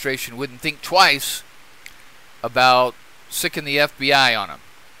administration wouldn't think twice about sicking the FBI on them.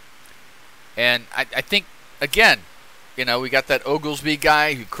 And I think, again, you know, we got that Oglesby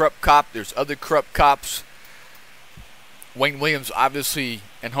guy, who corrupt cop. There's other corrupt cops. Wayne Williams, obviously,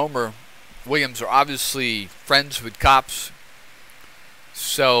 and Homer Williams are obviously friends with cops.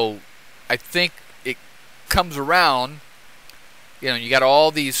 So I think it comes around, you know, you got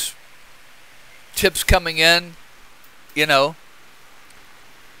all these tips coming in, you know.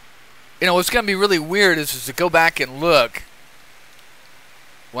 You know, what's going to be really weird is to go back and look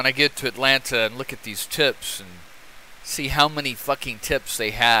when I get to Atlanta and look at these tips and see how many fucking tips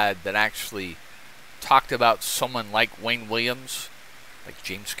they had that actually talked about someone like Wayne Williams, like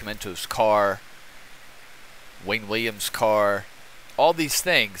James Comento's car, Wayne Williams' car, all these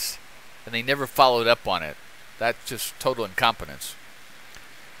things, and they never followed up on it. That's just total incompetence.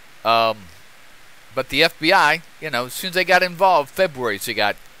 But the FBI, you know, as soon as they got involved, February, so you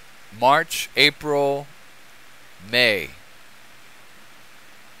got March, April, May.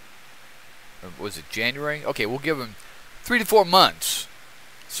 Was it January? Okay, we'll give them 3 to 4 months.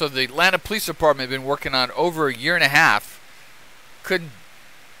 So the Atlanta Police Department had been working on over a year and a half. Couldn't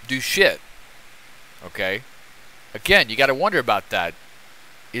do shit. Okay? Again, you got to wonder about that.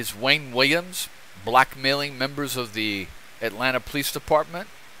 Is Wayne Williams blackmailing members of the Atlanta Police Department?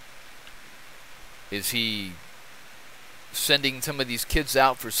 Is he sending some of these kids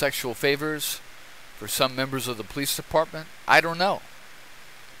out for sexual favors for some members of the police department? I don't know.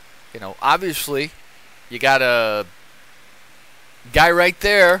 You know, obviously, you got a guy right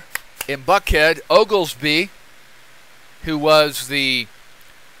there in Buckhead, Oglesby, who was the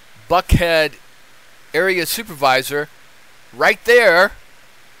Buckhead area supervisor, right there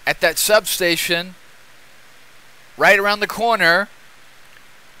at that substation, right around the corner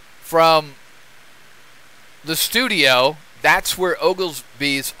from the studio. That's where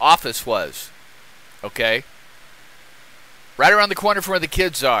Oglesby's office was. Okay? Right around the corner from where the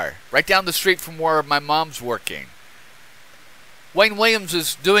kids are. Right down the street from where my mom's working. Wayne Williams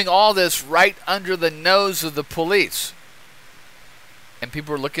is doing all this right under the nose of the police. And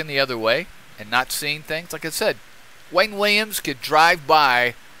people are looking the other way and not seeing things. Like I said, Wayne Williams could drive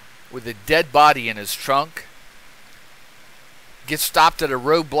by with a dead body in his trunk, get stopped at a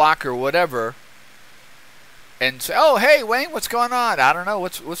roadblock or whatever, and say, "Oh, hey, Wayne, what's going on? I don't know.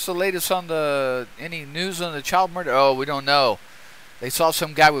 What's the latest on any news on the child murder? Oh, we don't know. They saw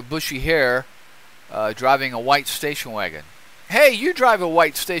some guy with bushy hair driving a white station wagon. Hey, you drive a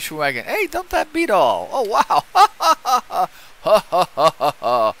white station wagon. Hey, don't that beat all? Oh,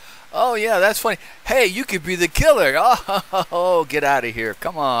 wow. Oh, yeah, that's funny. Hey, you could be the killer. Oh, get out of here.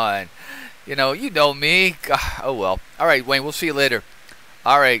 Come on. You know me. Oh, well. All right, Wayne, we'll see you later.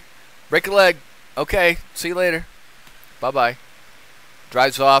 All right, break a leg. Okay, see you later. Bye-bye.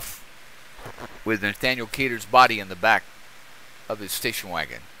 Drives off with Nathaniel Cater's body in the back of his station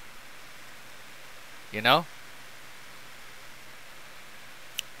wagon. You know?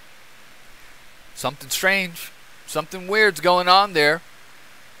 Something strange. Something weird's going on there.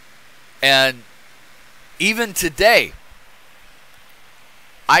 And even today,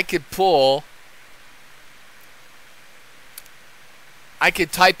 I could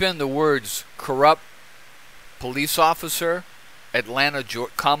type in the words corrupt police officer, Atlanta,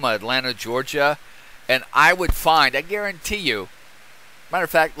 Georgia, and I would find, I guarantee you, matter of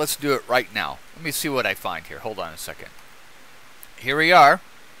fact, let's do it right now. Let me see what I find here. Hold on a second. Here we are.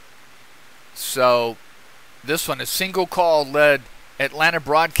 So, this one, a single call led Atlanta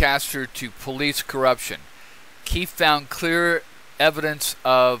broadcaster to police corruption. Keith found clear evidence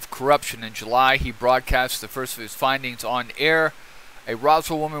of corruption. In July, he broadcast the first of his findings on air. A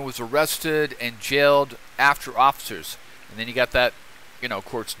Roswell woman was arrested and jailed after officers. And then you got that, of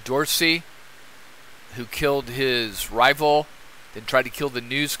course, Dorsey, who killed his rival, then tried to kill the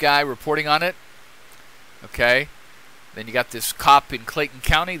news guy reporting on it. Okay. Then you got this cop in Clayton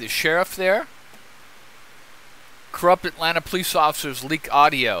County, the sheriff there. Corrupt Atlanta police officers leak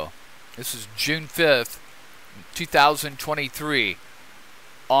audio. This is June 5th, 2023.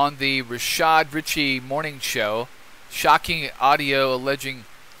 On the Rashad Ritchie morning show, shocking audio alleging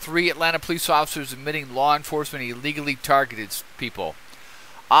 3 Atlanta police officers admitting law enforcement illegally targeted people.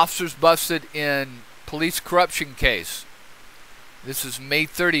 Officers busted in police corruption case. This is May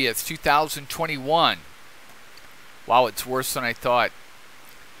 30th, 2021. Wow, it's worse than I thought.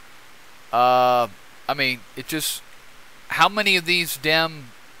 how many of these damn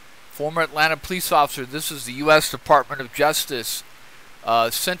former Atlanta police officers, this is the U.S. Department of Justice,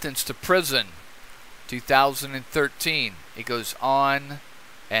 sentenced to prison, 2013. It goes on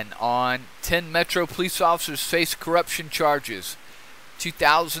and on. 10 Metro police officers face corruption charges,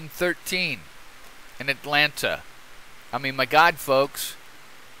 2013, in Atlanta. I mean, my God, folks,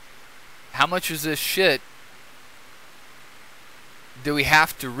 how much is this shit do we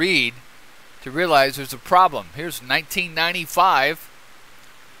have to read to realize there's a problem? Here's 1995.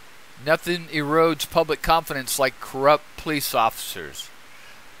 Nothing erodes public confidence like corrupt police officers.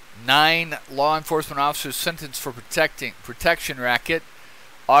 9 law enforcement officers sentenced for protection racket.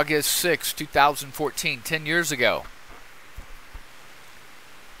 August 6, 2014, 10 years ago.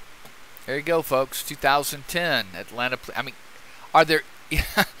 There you go, folks. 2010, Atlanta. I mean, are there?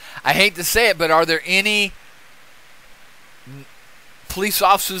 I hate to say it, but are there any police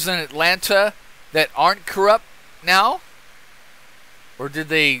officers in Atlanta that aren't corrupt now? Or did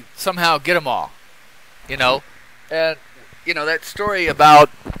they somehow get them all? You know? And, you know, that story about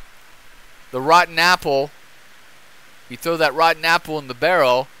the rotten apple, you throw that rotten apple in the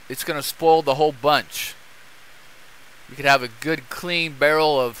barrel, it's going to spoil the whole bunch. You could have a good, clean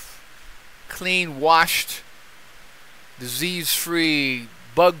barrel of clean, washed, disease-free,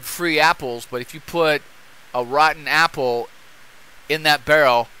 bug-free apples, but if you put a rotten apple in that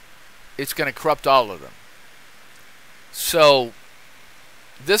barrel, it's going to corrupt all of them. So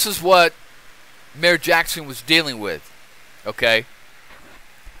this is what Mayor Jackson was dealing with, okay?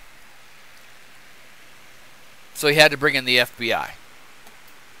 So he had to bring in the FBI.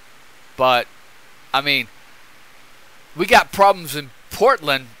 But, I mean, we got problems in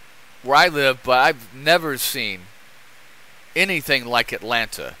Portland, where I live, but I've never seen anything like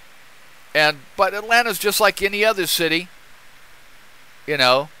Atlanta. But Atlanta's just like any other city, you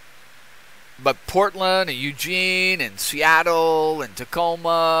know. But Portland and Eugene and Seattle and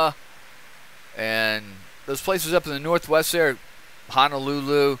Tacoma and those places up in the northwest there,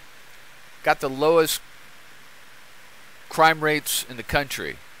 Honolulu, got the lowest crime rates in the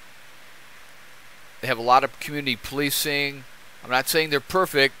country. They have a lot of community policing. I'm not saying they're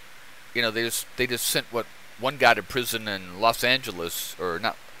perfect. You know, they just sent one guy to prison in Los Angeles, or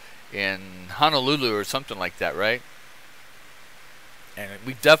not, in Honolulu or something like that, right? And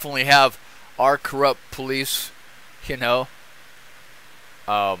we definitely have our corrupt police, you know.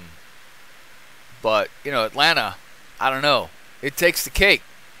 But, you know, Atlanta, I don't know. It takes the cake.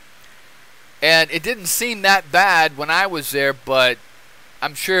 And it didn't seem that bad when I was there, but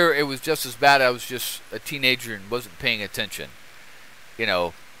I'm sure it was just as bad. I was just a teenager and wasn't paying attention. You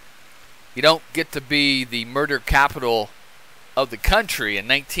know, you don't get to be the murder capital of the country in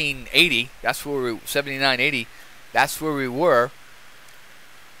 1980. That's where 79, 80. That's where we were.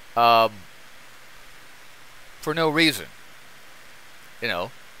 For no reason. You know.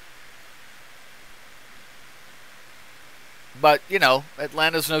 But, you know,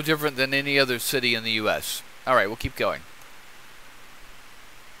 Atlanta's no different than any other city in the U.S. All right, we'll keep going.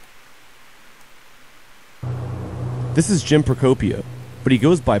 This is Jim Procopio, but he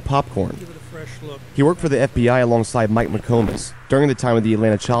goes by Popcorn. Give it a fresh look. He worked for the FBI alongside Mike McComas during the time of the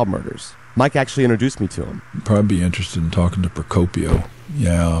Atlanta child murders. Mike actually introduced me to him. You'd probably be interested in talking to Procopio.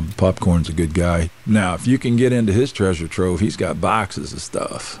 Yeah, Popcorn's a good guy. Now, if you can get into his treasure trove, he's got boxes of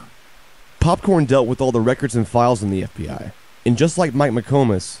stuff. Popcorn dealt with all the records and files in the FBI. And just like Mike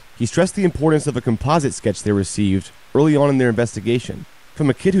McComas, he stressed the importance of a composite sketch they received early on in their investigation from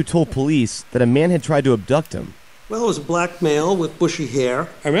a kid who told police that a man had tried to abduct him. Well, it was a black male with bushy hair.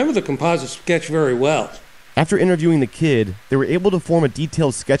 I remember the composite sketch very well. After interviewing the kid, they were able to form a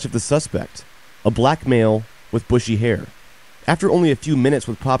detailed sketch of the suspect, a black male with bushy hair. After only a few minutes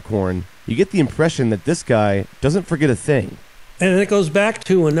with Popcorn, you get the impression that this guy doesn't forget a thing. And it goes back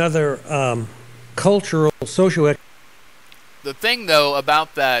to another cultural, socio-economic. The thing, though,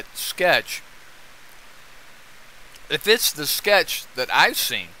 about that sketch, if it's the sketch that I've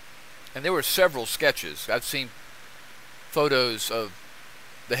seen, and there were several sketches, I've seen photos of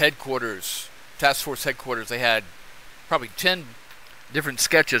the headquarters, task force headquarters, they had probably 10 different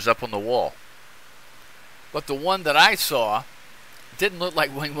sketches up on the wall. But the one that I saw didn't look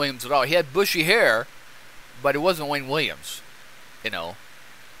like Wayne Williams at all. He had bushy hair, but it wasn't Wayne Williams, you know.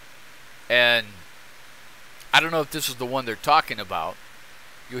 And I don't know if this is the one they're talking about.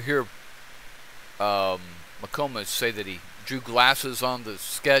 You'll hear McComas say that he drew glasses on the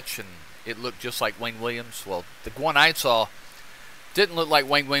sketch and it looked just like Wayne Williams. Well, the one I saw didn't look like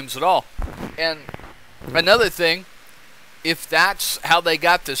Wayne Williams at all. And another thing, if that's how they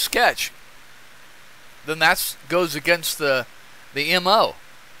got the sketch, then that goes against the MO,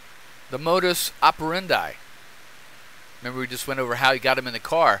 the modus operandi. Remember, we just went over how he got him in the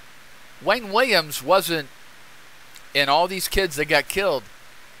car. Wayne Williams wasn't, and all these kids that got killed,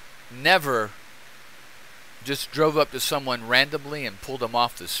 never just drove up to someone randomly and pulled them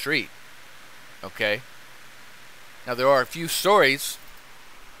off the street. Okay? Now, there are a few stories,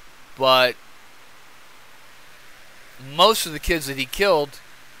 but most of the kids that he killed,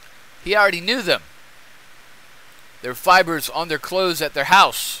 he already knew them. There were fibers on their clothes at their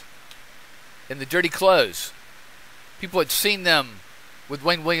house, in the dirty clothes. People had seen them with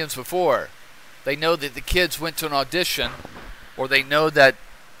Wayne Williams before. They know that the kids went to an audition, or they know that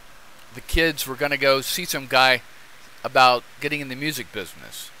the kids were going to go see some guy about getting in the music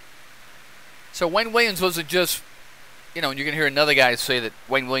business. So Wayne Williams wasn't just, you know, and you're going to hear another guy say that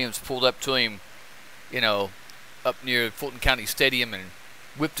Wayne Williams pulled up to him, you know, up near Fulton County Stadium and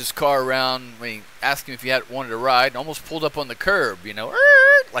whipped his car around when he asked him if he wanted a ride, and almost pulled up on the curb, you know,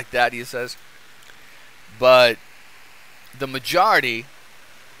 like that, he says. But the majority,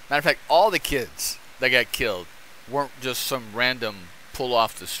 matter of fact, all the kids that got killed weren't just some random pull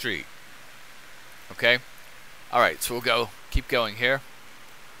off the street. Okay? All right, so we'll keep going here.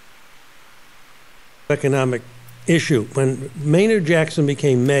 Economic issue. When Maynard Jackson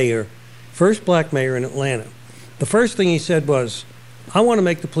became mayor, first black mayor in Atlanta, the first thing he said was, I want to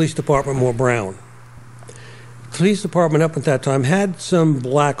make the police department more brown. The police department up at that time had some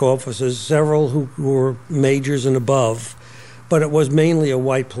black officers, several who were majors and above, but it was mainly a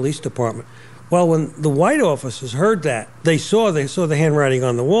white police department. Well, when the white officers heard that, they saw the handwriting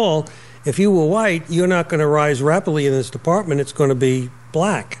on the wall. If you were white, you're not going to rise rapidly in this department. It's going to be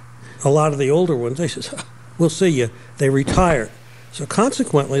black. A lot of the older ones, they said, we'll see you. They retired. So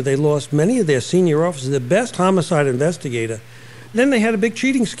consequently, they lost many of their senior officers, the best homicide investigator. Then they had a big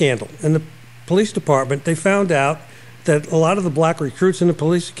cheating scandal in the police department. They found out that a lot of the black recruits in the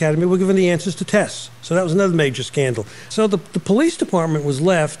police academy were given the answers to tests. So that was another major scandal. So the police department was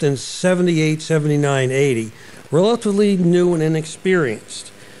left in 78, 79, 80, relatively new and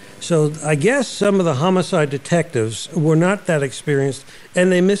inexperienced. So I guess some of the homicide detectives were not that experienced,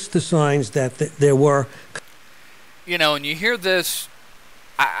 and they missed the signs that there were. You know, and you hear this,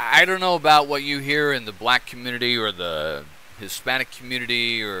 I don't know about what you hear in the black community or the Hispanic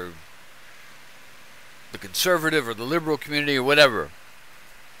community or the conservative or the liberal community or whatever.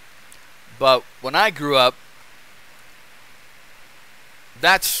 But when I grew up,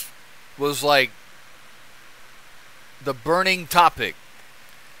 that was like the burning topic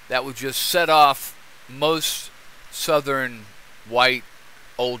that would just set off most Southern white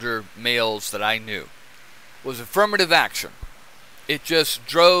older males that I knew. Was affirmative action. It just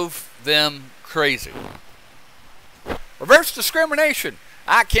drove them crazy. Reverse discrimination.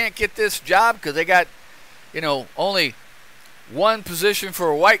 I can't get this job because they got, you know, only one position for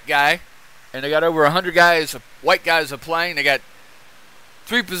a white guy, and they got over 100 guys, white guys applying. They got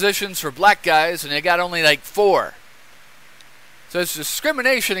 3 positions for black guys, and they got only like 4. So it's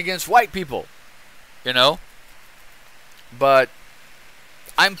discrimination against white people, you know. But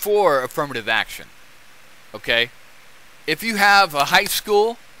I'm for affirmative action, okay? If you have a high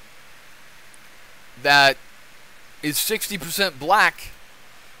school that is 60% black,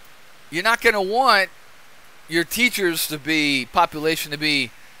 you're not going to want your teachers to be, population to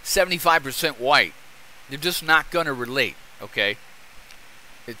be 75% white. They're just not going to relate, okay?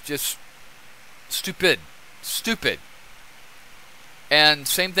 It's just stupid. Stupid. And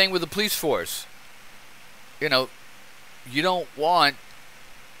same thing with the police force. You know, you don't want,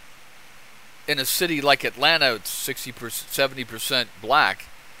 in a city like Atlanta, it's 60%, 70% black,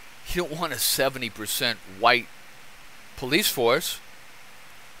 you don't want a 70% white police force,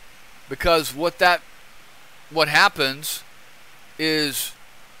 because what happens is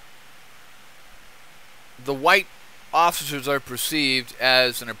the white officers are perceived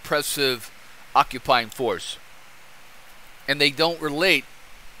as an oppressive, occupying force, and they don't relate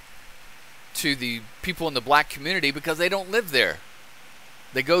to the people in the black community because they don't live there.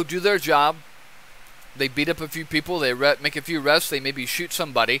 They go do their job, they beat up a few people, they make a few arrests, they maybe shoot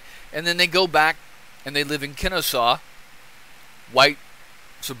somebody, and then they go back and they live in Kennesaw, white,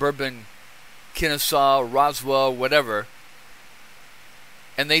 suburban Kennesaw, Roswell, whatever,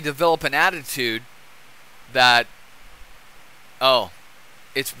 and they develop an attitude that, oh,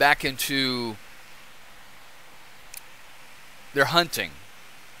 it's back into, they're hunting.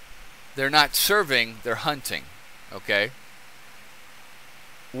 They're not serving, they're hunting, okay?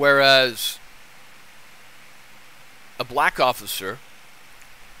 Whereas a black officer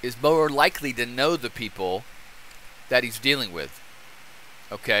is more likely to know the people that he's dealing with,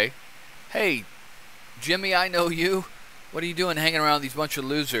 okay? Hey, Jimmy, I know you. What are you doing hanging around these bunch of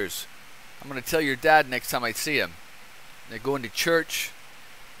losers? I'm going to tell your dad next time I see him. They're going to church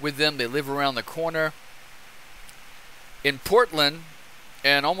with them. They live around the corner. In Portland,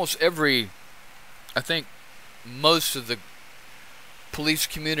 and almost I think most of the police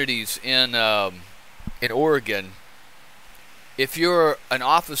communities in Oregon, if you're an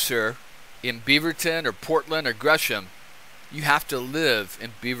officer in Beaverton or Portland or Gresham, you have to live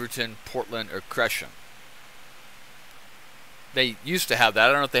in Beaverton, Portland, or Gresham. They used to have that.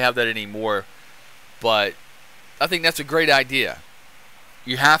 I don't know if they have that anymore, but I think that's a great idea.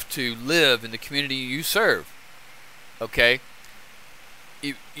 You have to live in the community you serve. Okay?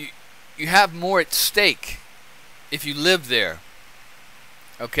 You have more at stake if you live there.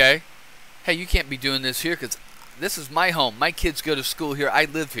 Okay? Hey, you can't be doing this here because this is my home. My kids go to school here. I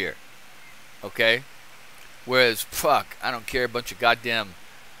live here. Okay? Whereas, fuck, I don't care, a bunch of goddamn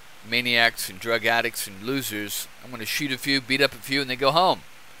maniacs and drug addicts and losers. I'm going to shoot a few, beat up a few, and then go home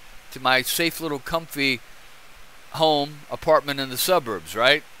to my safe little comfy home apartment in the suburbs,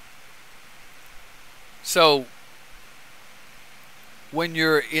 right? So when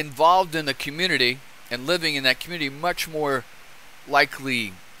you're involved in the community and living in that community, much more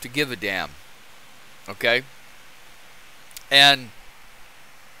likely to give a damn. Okay? And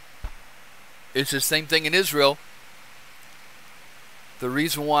it's the same thing in Israel. The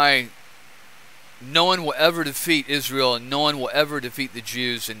reason why no one will ever defeat Israel and no one will ever defeat the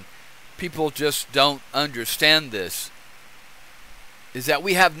Jews, and people just don't understand this, is that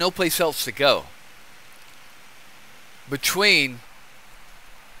we have no place else to go. Between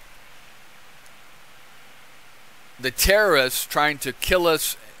the terrorists trying to kill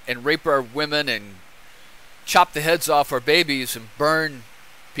us and rape our women and chop the heads off our babies and burn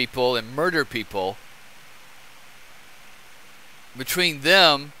people and murder people, between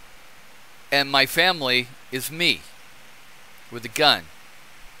them and my family is me with a gun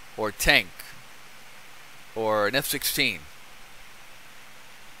or a tank or an F-16.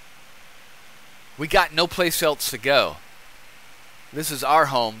 We got no place else to go. This is our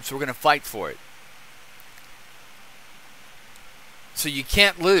home, so we're going to fight for it. So you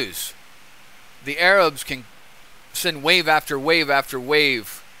can't lose. The Arabs can send wave after wave after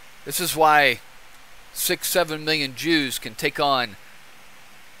wave. This is why 6-7 million Jews can take on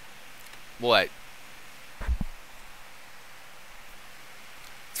what?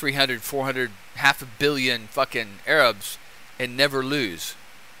 300, 400, half a billion fucking Arabs and never lose.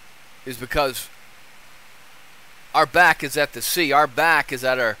 Is because our back is at the sea. Our back is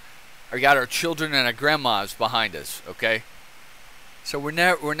at got our children and our grandmas behind us, okay? So we're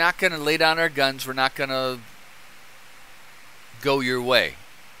not going to lay down our guns. We're not going to go your way.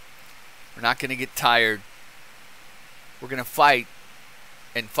 We're not going to get tired. We're going to fight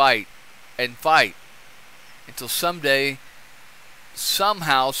and fight and fight until someday,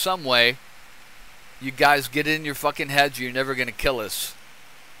 somehow, some way, you guys get in your fucking heads. You're never going to kill us.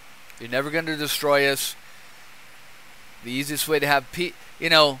 You're never going to destroy us. The easiest way to have peace,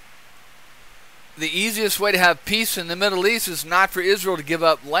 the easiest way to have peace in the Middle East is not for Israel to give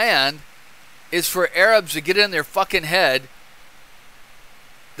up land. It's for Arabs to get in their fucking head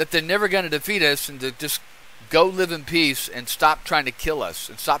that they're never going to defeat us and to just go live in peace and stop trying to kill us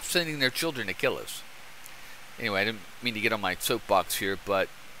and stop sending their children to kill us. Anyway, I didn't mean to get on my soapbox here, but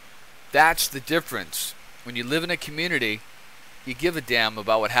that's the difference. When you live in a community, you give a damn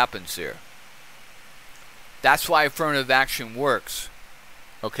about what happens there. That's why affirmative action works.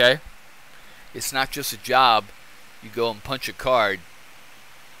 Okay? It's not just a job. You go and punch a card,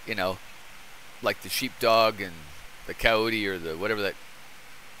 like the sheepdog and the coyote or the whatever that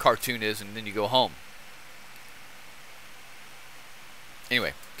cartoon is, and then you go home.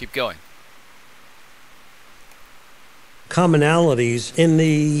 Anyway, keep going. Commonalities in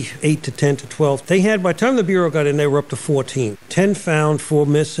the 8 to 10 to 12. They had, by the time the Bureau got in, they were up to 14. 10 found, 4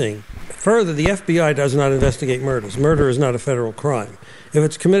 missing. Further, the FBI does not investigate murders. Murder is not a federal crime. If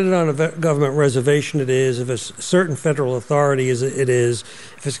it's committed on a government reservation, it is. If it's a certain federal authority, it is.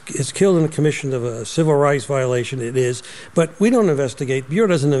 If it's killed in the commission of a civil rights violation, it is. But we don't investigate. Bureau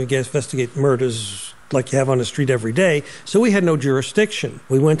doesn't investigate murders like you have on the street every day. So we had no jurisdiction.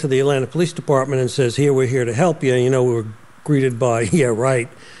 We went to the Atlanta Police Department and says, we're here to help you. We were greeted by, yeah, right.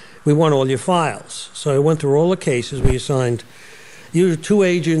 We want all your files. So I went through all the cases. We assigned usually 2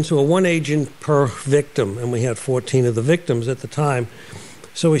 agents or 1 agent per victim, and we had 14 of the victims at the time.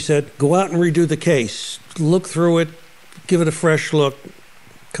 So we said, go out and redo the case, look through it, give it a fresh look,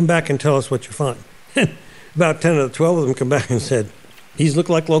 come back and tell us what you find. About 10 of the 12 of them come back and said, these look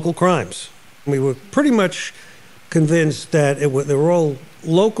like local crimes. We were pretty much convinced that they were all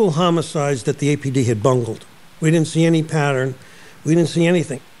local homicides that the APD had bungled. We didn't see any pattern. We didn't see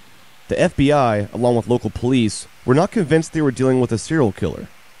anything. The FBI, along with local police, were not convinced they were dealing with a serial killer.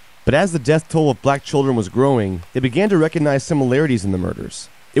 But as the death toll of black children was growing, they began to recognize similarities in the murders.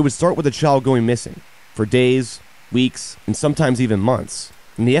 It would start with a child going missing, for days, weeks, and sometimes even months,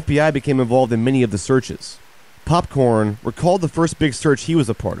 and the FBI became involved in many of the searches. Popcorn recalled the first big search he was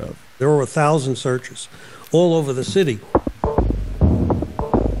a part of. There were 1,000 searches all over the city.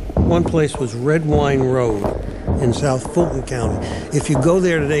 One place was Red Wine Road in South Fulton County. If you go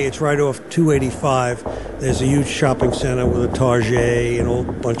there today, it's right off 285. There's a huge shopping center with a Target and a whole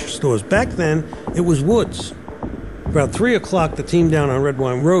bunch of stores. Back then, it was woods. About 3 o'clock, the team down on Red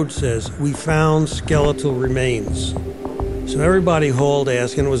Wine Road says, "We found skeletal remains." So everybody hauled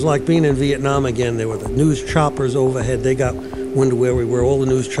ass, and it was like being in Vietnam again. There were the news choppers overhead. They got wind of where we were. All the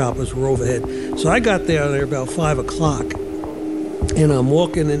news choppers were overhead. So I got there about 5 o'clock, and I'm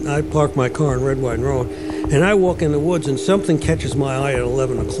walking, and I parked my car on Red Wine Road, and I walk in the woods, and something catches my eye at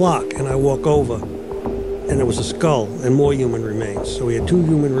 11 o'clock, and I walk over, and it was a skull and more human remains. So we had 2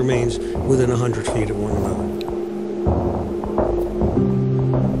 human remains within 100 feet of one another.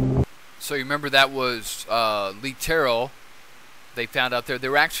 So you remember that was Lee Terrell. They found out there. They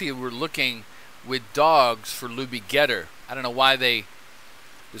were looking with dogs for Luby Getter. I don't know why they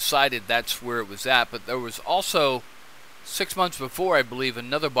decided that's where it was at, but there was also 6 months before, I believe,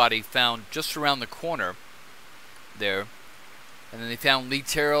 another body found just around the corner there. And then they found Lee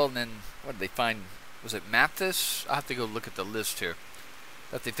Terrell, and then what did they find? Was it Mathis? I'll have to go look at the list here.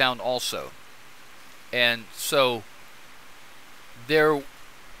 That they found also. And so there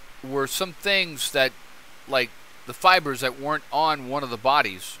were some things that, like the fibers that weren't on one of the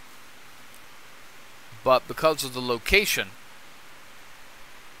bodies, but because of the location,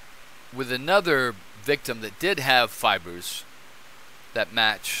 with another victim that did have fibers that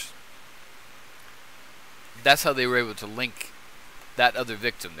match, that's how they were able to link that other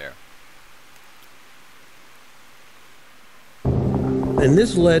victim there. And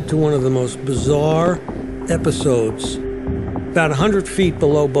this led to one of the most bizarre episodes. About 100 feet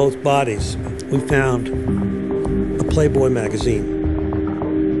below both bodies, we found a Playboy magazine.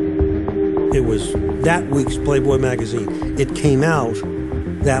 It was that week's Playboy magazine. It came out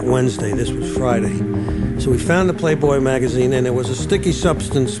that Wednesday. This was Friday. So we found the Playboy magazine, and there was a sticky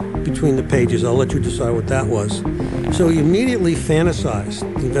substance between the pages. I'll let you decide what that was. So we immediately fantasized,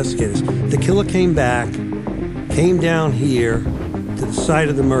 investigators. The killer came back, came down here to the site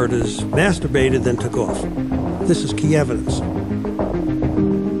of the murders, masturbated, then took off. This is key evidence.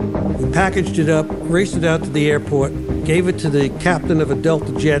 We packaged it up, raced it out to the airport, gave it to the captain of a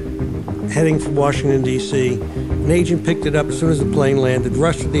Delta jet heading for Washington, D.C. An agent picked it up as soon as the plane landed,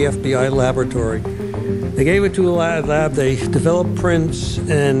 rushed to the FBI laboratory. They gave it to a lab. They developed prints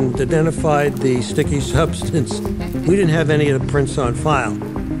and identified the sticky substance. We didn't have any of the prints on file.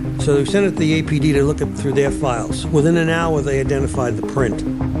 So we sent it to the APD to look through their files. Within an hour, they identified the print.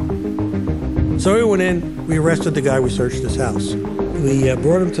 So we went in, we arrested the guy, we searched his house. We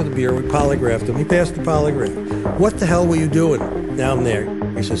brought him to the bureau, we polygraphed him. He passed the polygraph. "What the hell were you doing down there?"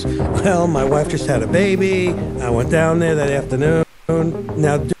 He says, "Well, my wife just had a baby. I went down there that afternoon."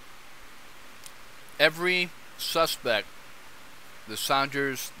 Now, every suspect, the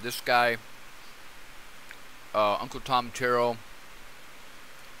Saunders, this guy, Uncle Tom Terrell,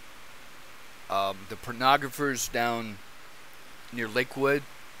 the pornographers down near Lakewood,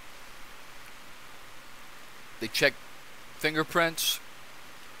 they checked fingerprints,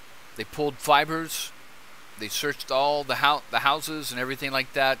 they pulled fibers, they searched all the houses and everything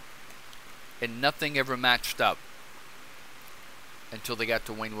like that, and nothing ever matched up until they got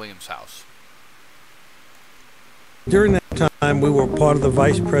to Wayne Williams' house. during that time, we were part of the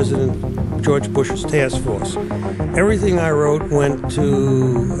Vice President George Bush's task force. Everything I wrote went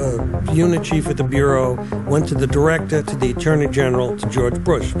to unit chief at the Bureau, went to the director, to the Attorney General, to George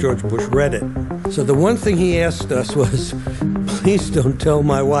Bush. George Bush read it. So the one thing he asked us was, "Please don't tell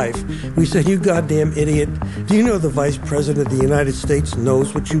my wife." We said, "You goddamn idiot. Do you know the Vice President of the United States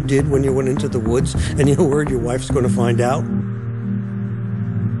knows what you did when you went into the woods, and you're worried your wife's going to find out?"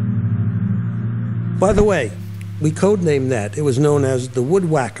 By the way, we codenamed that. It was known as the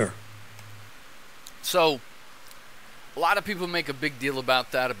Woodwhacker. So, a lot of people make a big deal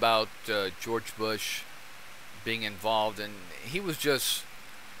about that, about George Bush being involved, and he was just,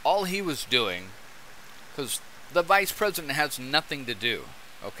 all he was doing, because the vice president has nothing to do,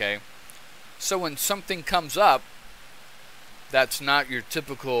 okay? So when something comes up that's not your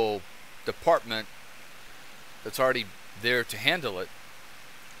typical department that's already there to handle it,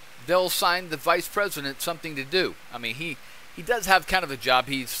 they'll assign the vice president something to do. I mean, he does have kind of a job.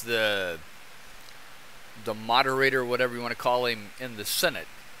 He's the moderator, whatever you want to call him, in the Senate.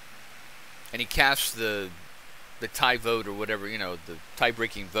 And he casts the the tie vote or whatever, the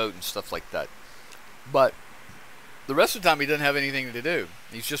tie-breaking vote and stuff like that. But the rest of the time, he doesn't have anything to do.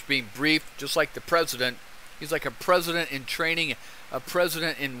 He's just being briefed, just like the president. He's like a president in training, a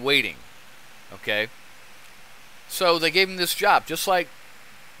president in waiting. Okay? So they gave him this job, just like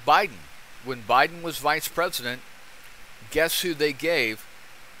Biden. When Biden was vice president, guess who they gave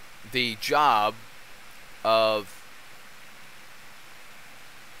the job of,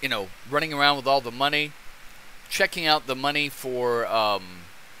 running around with all the money, checking out the money for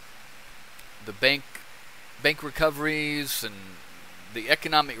the bank recoveries and the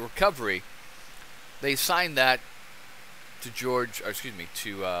economic recovery. They signed that to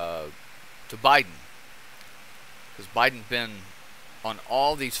Biden, because Biden's been on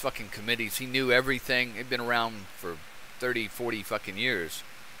all these fucking committees. He knew everything. He'd been around for 30, 40 fucking years.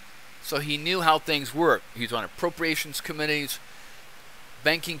 So he knew how things work. He's on appropriations committees,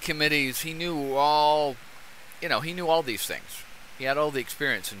 banking committees. He knew all, he knew all these things. He had all the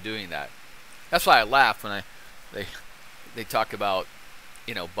experience in doing that. That's why I laugh when they talk about,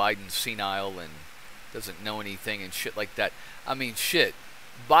 Biden's senile and doesn't know anything and shit like that. I mean, shit.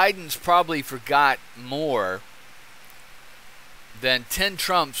 Biden's probably forgot more than 10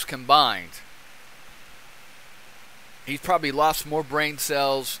 Trumps combined. He's probably lost more brain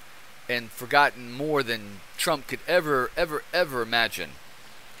cells and forgotten more than Trump could ever imagine.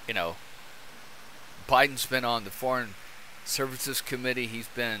 Biden's been on the Foreign Services Committee. He's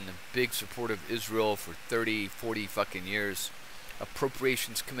been a big supporter of Israel for 30, 40 fucking years.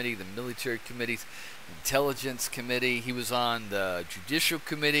 Appropriations Committee, the Military Committees, Intelligence Committee. He was on the Judicial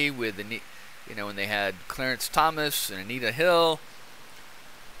Committee with when they had Clarence Thomas and Anita Hill.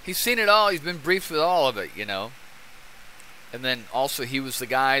 He's seen it all. He's been briefed with all of it, And then also he was the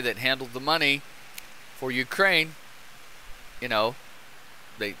guy that handled the money for Ukraine.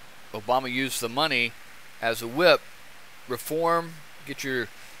 Obama used the money as a whip. Reform, get your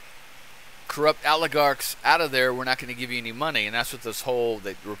corrupt oligarchs out of there. We're not going to give you any money. And that's what this whole,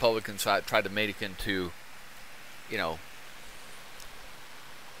 that Republicans tried to make it into,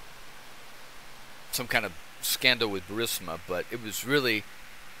 some kind of scandal with Burisma. But it was really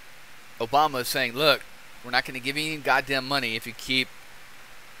Obama saying, look, we're not going to give you any goddamn money if you keep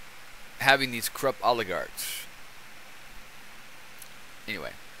having these corrupt oligarchs.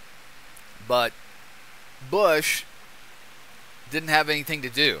 Anyway. But Bush didn't have anything to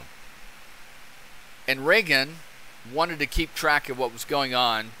do. And Reagan wanted to keep track of what was going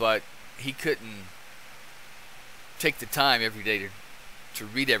on, but he couldn't take the time every day to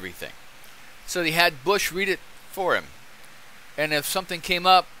read everything. So he had Bush read it for him. And if something came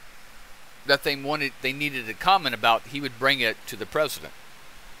up that they needed to comment about, he would bring it to the president.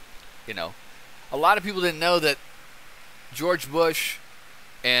 A lot of people didn't know that George Bush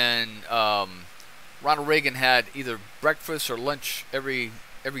and Ronald Reagan had either breakfast or lunch every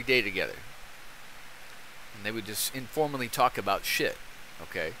day together. And they would just informally talk about shit,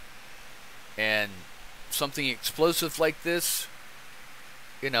 okay? And something explosive like this,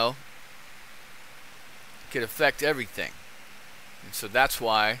 could affect everything. And so that's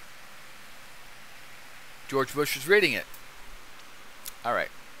why George Bush was reading it. All right.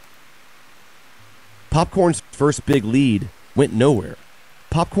 Popcorn's first big lead went nowhere.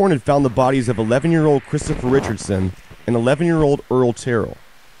 Popcorn had found the bodies of 11-year-old Christopher Richardson and 11-year-old Earl Terrell.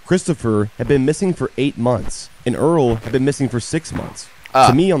 Christopher had been missing for 8 months, and Earl had been missing for 6 months.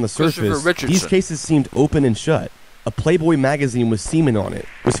 To me, on the surface, these cases seemed open and shut. A Playboy magazine with semen on it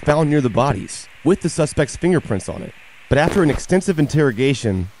was found near the bodies, with the suspect's fingerprints on it. But after an extensive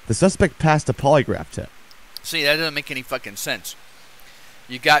interrogation, the suspect passed a polygraph test. See, that doesn't make any fucking sense.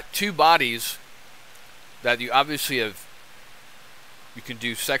 You got 2 bodies that you obviously have. You can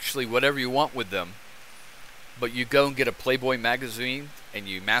do sexually whatever you want with them, but you go and get a Playboy magazine and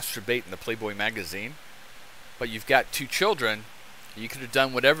you masturbate in the Playboy magazine. But you've got 2 children, you could have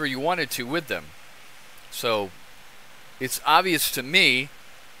done whatever you wanted to with them. So it's obvious to me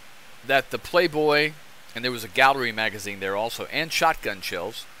that the Playboy, and there was a Gallery magazine there also, and Shotgun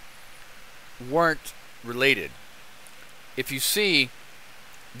Shells, weren't related. If you see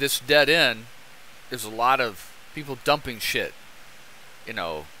this dead end, there's a lot of people dumping shit.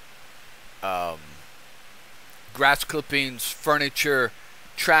 Grass clippings, furniture,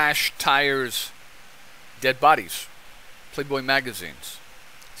 trash, tires, dead bodies, Playboy magazines,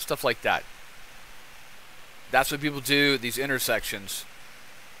 stuff like that. That's what people do at these intersections,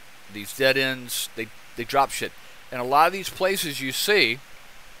 these dead ends. They drop shit. And a lot of these places you see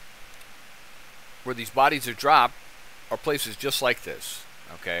where these bodies are dropped are places just like this,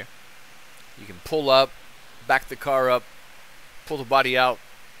 okay? You can pull up, back the car up, pull the body out,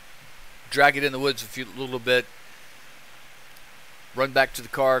 drag it in the woods a little bit, run back to the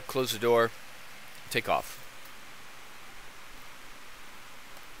car, close the door, take off.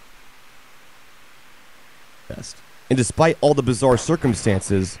 And despite all the bizarre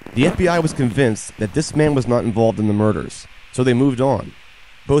circumstances, the FBI was convinced that this man was not involved in the murders, so they moved on.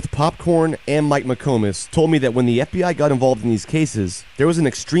 Both Popcorn and Mike McComas told me that when the FBI got involved in these cases, there was an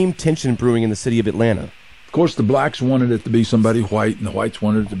extreme tension brewing in the city of Atlanta. Of course, the blacks wanted it to be somebody white, and the whites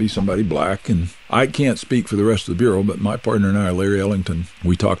wanted it to be somebody black. And I can't speak for the rest of the Bureau, but my partner and I, Larry Ellington,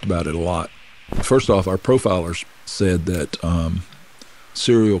 we talked about it a lot. First off, our profilers said that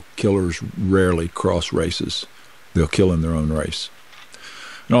serial killers rarely cross races. They'll kill in their own race.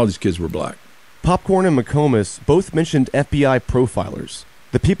 And all these kids were black. Popcorn and McComas both mentioned FBI profilers,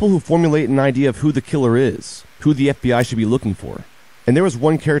 the people who formulate an idea of who the killer is, who the FBI should be looking for. And there was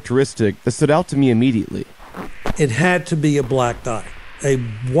one characteristic that stood out to me immediately. It had to be a black guy. A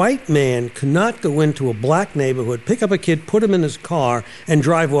white man could not go into a black neighborhood, pick up a kid, put him in his car, and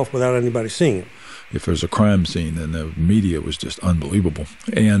drive off without anybody seeing him. If there's a crime scene, then the media was just unbelievable.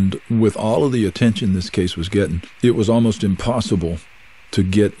 And with all of the attention this case was getting, it was almost impossible to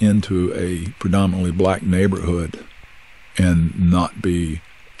get into a predominantly black neighborhood and not be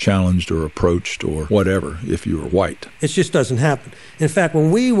challenged or approached or whatever if you were white. It just doesn't happen. In fact,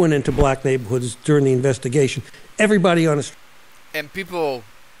 when we went into black neighborhoods during the investigation, everybody on the street... And people,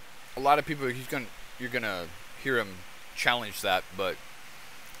 a lot of people, you're gonna hear him challenge that, but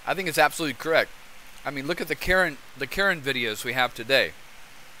I think it's absolutely correct. I mean, look at the Karen videos we have today.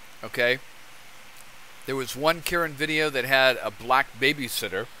 Okay? There was one Karen video that had a black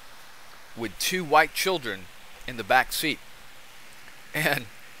babysitter with 2 white children in the back seat. And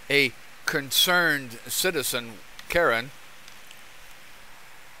a concerned citizen, Karen,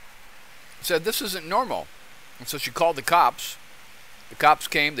 said this isn't normal. And so she called the cops. The cops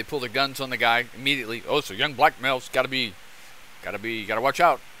came, they pulled their guns on the guy immediately. Oh, so young black males gotta watch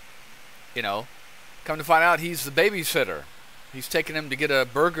out. You know. Come to find out, he's the babysitter. He's taking him to get a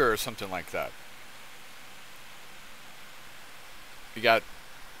burger or something like that. You got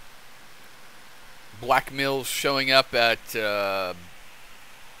black males showing up at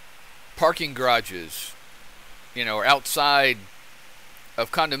parking garages, you know, or outside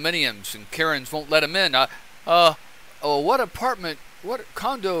of condominiums, and Karens won't let them in. What apartment, what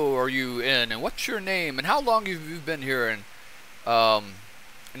condo are you in, and what's your name, and how long have you been here? And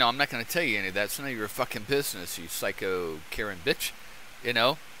no, I'm not going to tell you any of that. It's none of your fucking business, you psycho Karen bitch. You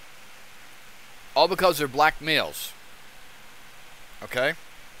know? All because they're black males. Okay?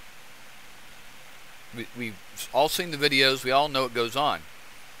 We've all seen the videos. We all know what goes on.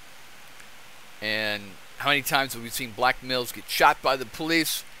 And how many times have we seen black males get shot by the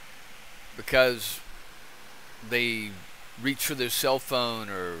police because they reached for their cell phone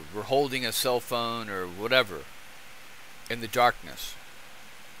or were holding a cell phone or whatever in the darkness?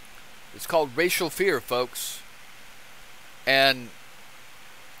 It's called racial fear, folks. And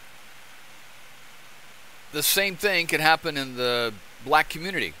the same thing can happen in the black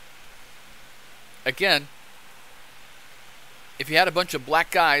community. Again, if you had a bunch of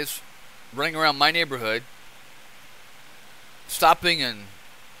black guys running around my neighborhood, stopping and,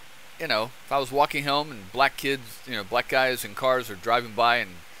 you know, if I was walking home and black kids, you know, black guys in cars are driving by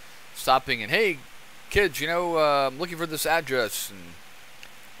and stopping and, hey, kids, you know, I'm looking for this address and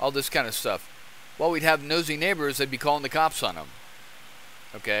all this kind of stuff. Well, we'd have nosy neighbors, they'd be calling the cops on them.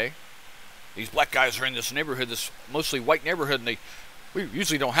 Okay? These black guys are in this neighborhood, this mostly white neighborhood, and we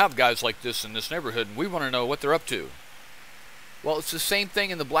usually don't have guys like this in this neighborhood, and we want to know what they're up to. Well, it's the same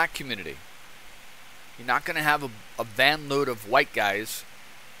thing in the black community. You're not going to have a van load of white guys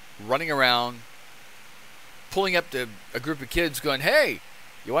running around, pulling up to a group of kids going, hey,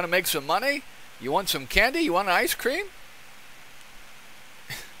 you want to make some money? You want some candy? You want an ice cream?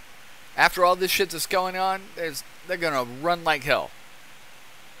 After all this shit that's going on, they're going to run like hell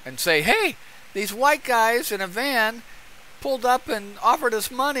and say, hey, these white guys in a van pulled up and offered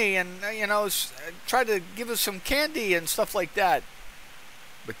us money and, you know, tried to give us some candy and stuff like that.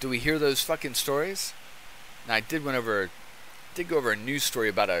 But do we hear those fucking stories? Now, I did go over a news story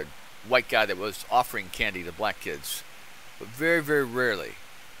about a white guy that was offering candy to black kids. But very, very rarely.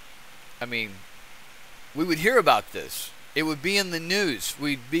 I mean, we would hear about this. It would be in the news.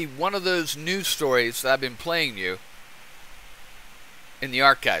 We'd be one of those news stories that I've been playing you in the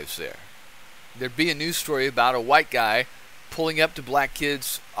archives there. There'd be a news story about a white guy pulling up to black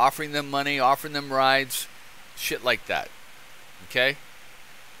kids, offering them money, offering them rides, shit like that. Okay?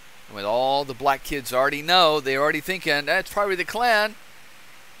 And with all the black kids already know, they're already thinking, that's probably the Klan.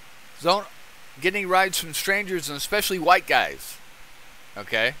 Don't get any rides from strangers, and especially white guys.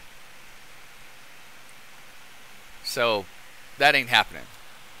 Okay? So, that ain't happening.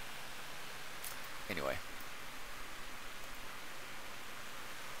 Anyway.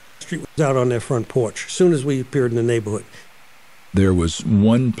 Street was out on their front porch as soon as we appeared in the neighborhood. There was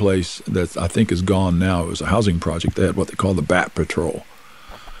one place that I think is gone now. It was a housing project. They had what they call the Bat Patrol.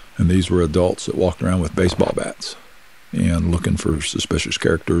 And these were adults that walked around with baseball bats and looking for suspicious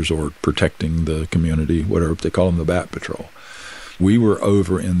characters or protecting the community, whatever. They call them the Bat Patrol. We were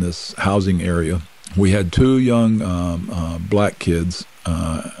over in this housing area. We had two young black kids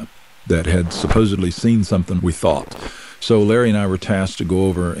that had supposedly seen something, we thought. So Larry and I were tasked to go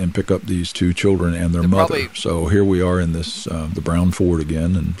over and pick up these two children and their mother. So here we are in this the brown Ford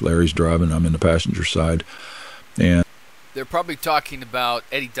again, and Larry's driving. I'm in the passenger side. And they're probably talking about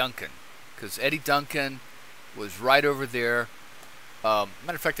Eddie Duncan, because Eddie Duncan was right over there. Matter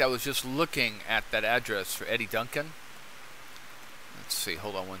of fact, I was just looking at that address for Eddie Duncan. Let's see.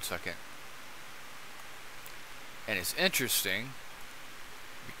 Hold on one second. And it's interesting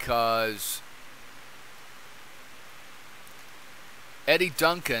because Eddie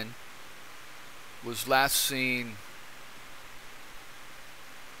Duncan was last seen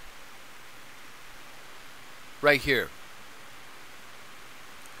right here.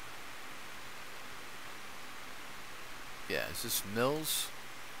 Yeah, is this Mills?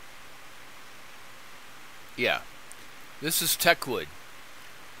 Yeah. This is Techwood.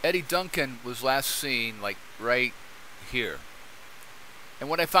 Eddie Duncan was last seen like right here. And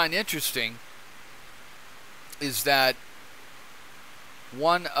what I find interesting is that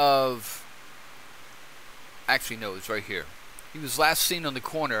actually no, it's right here. He was last seen on the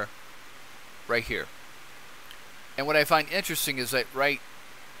corner right here. And what I find interesting is that right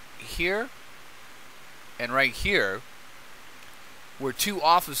here and right here were two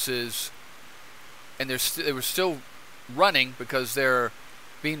offices, and they were still running because they're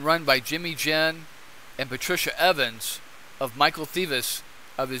being run by Jimmy Jen and Patricia Evans of Michael Thieves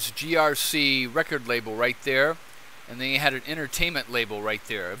of his GRC record label right there. And then he had an entertainment label right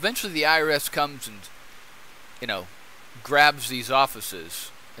there. Eventually the IRS comes and, grabs these offices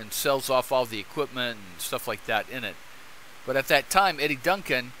and sells off all the equipment and stuff like that in it. But at that time, Eddie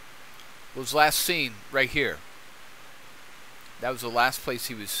Duncan was last seen right here. That was the last place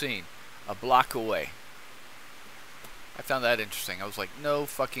he was seen, a block away. I found that interesting. I was like, no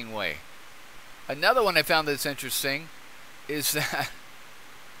fucking way. Another one I found that's interesting is that,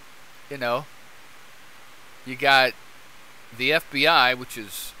 you got the FBI, which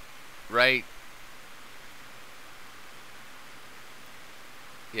is right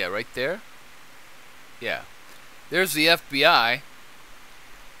there. Yeah. There's the FBI,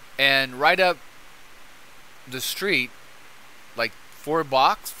 and right up the street, like 4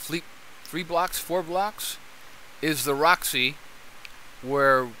 blocks, 3 blocks, 4 blocks, is the Roxy,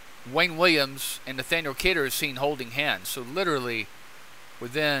 where Wayne Williams and Nathaniel Cater is seen holding hands. So literally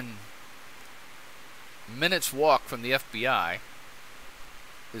within minutes walk from the FBI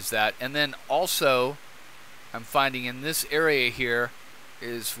is that. And then also I'm finding in this area here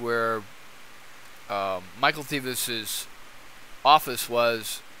is where Michael Thieves' office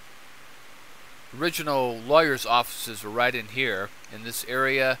was. Original lawyer's offices were right in here in this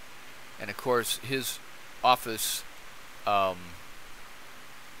area, and of course his office hold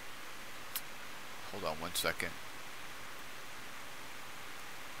on one second.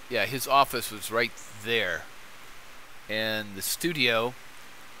 Yeah, his office was right there, and the studio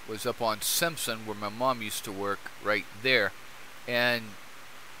was up on Simpson where my mom used to work right there. And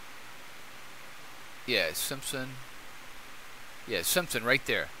Simpson right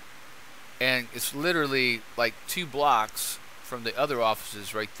there. And it's literally like 2 blocks from the other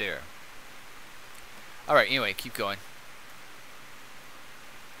offices right there. Alright, anyway, keep going.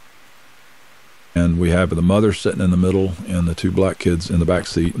 And we have the mother sitting in the middle and the 2 black kids in the back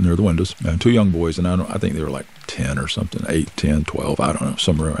seat near the windows. And 2 young boys, and I think they were like 10 or something, 8, 10, 12, I don't know,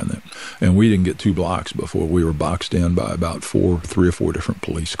 somewhere around there. And we didn't get 2 blocks before we were boxed in by about 3 or 4 different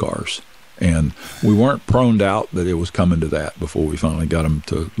police cars. And we weren't proned out that it was coming to that before we finally got them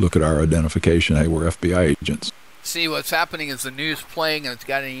to look at our identification. Hey, we're FBI agents. See, what's happening is the news playing, and it's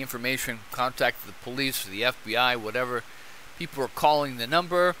got any information, contact the police, the FBI, whatever. People are calling the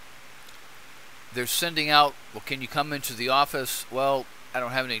number. They're sending out, well, can you come into the office? Well, I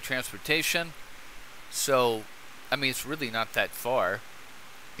don't have any transportation. So, I mean, it's really not that far.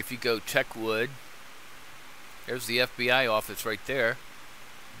 If you go Techwood, there's the FBI office right there.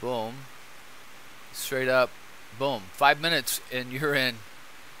 Boom. Straight up, boom. 5 minutes and you're in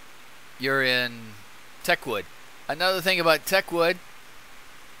Techwood. Another thing about Techwood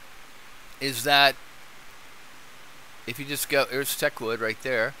is that if you just go, there's Techwood right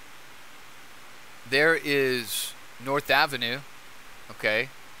there. There is North Avenue, okay?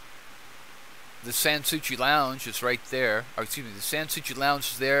 The Sansucci Lounge is right there. Or excuse me, the Sansucci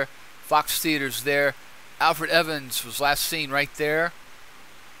Lounge is there. Fox Theater's there. Alfred Evans was last seen right there.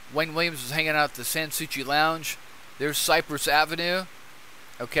 Wayne Williams was hanging out at the Sansucci Lounge. There's Cypress Avenue,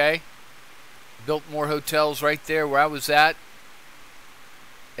 okay? Biltmore Hotel's right there where I was at.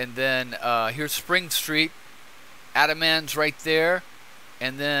 And then here's Spring Street. Adamand's right there.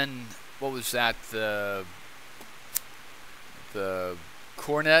 And then, what was that? The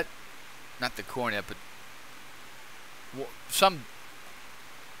Cornet? Not the Cornet, but some...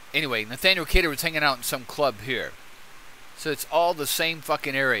 Anyway, Nathaniel Cater was hanging out in some club here. So it's all the same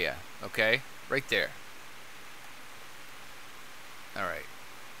fucking area, okay? Right there. All right.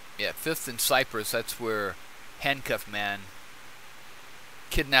 Yeah, 5th and Cypress, that's where Handcuff Man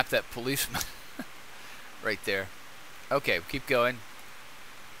kidnapped that policeman. Right there. Okay, keep going.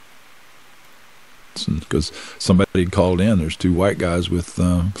 Because somebody had called in, there's 2 white guys with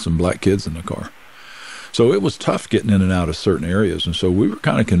some black kids in the car. So it was tough getting in and out of certain areas, and so we were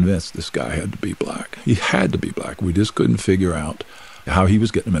kind of convinced this guy had to be black. He had to be black. We just couldn't figure out how he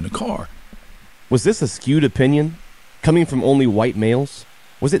was getting them in the car. Was this a skewed opinion? Coming from only white males?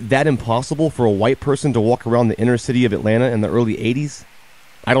 Was it that impossible for a white person to walk around the inner city of Atlanta in the early 80s?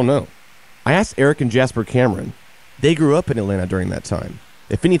 I don't know. I asked Eric and Jasper Cameron. They grew up in Atlanta during that time.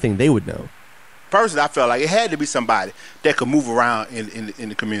 If anything, they would know. Personally, I felt like it had to be somebody that could move around in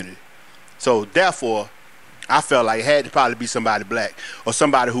the community. So therefore, I felt like it had to probably be somebody black or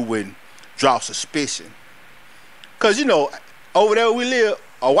somebody who wouldn't draw suspicion. Because, you know, over there we live,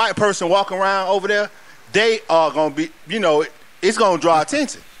 a white person walking around over there, they are going to be, you know, it's going to draw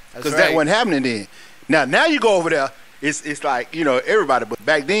attention. Because that wasn't happening then. Now you go over there, it's like, you know, everybody. But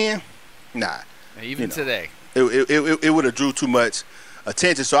back then, nah. Even today. It would have drew too much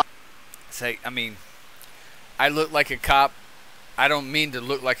attention. So I mean, I look like a cop. I don't mean to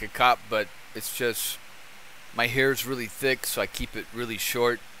look like a cop, but it's just my hair is really thick, so I keep it really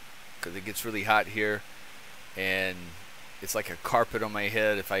short because it gets really hot here. And it's like a carpet on my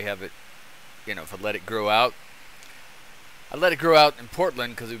head if I have it, you know, if I let it grow out. I let it grow out in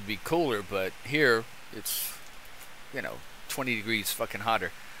Portland because it would be cooler, but here it's, you know, 20 degrees fucking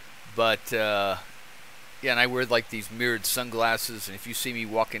hotter. But, yeah, and I wear like these mirrored sunglasses, and if you see me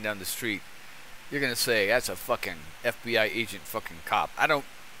walking down the street, you're going to say, that's a fucking FBI agent fucking cop. I don't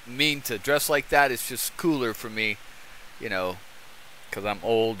mean to dress like that. It's just cooler for me, you know, because I'm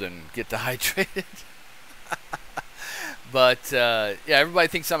old and get dehydrated. But, yeah, everybody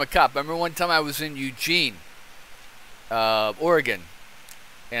thinks I'm a cop. I remember one time I was in Eugene, Oregon,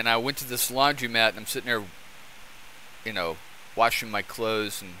 and I went to this laundromat, and I'm sitting there, you know, washing my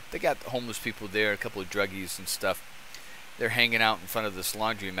clothes, and they got homeless people there, a couple of druggies and stuff. They're hanging out in front of this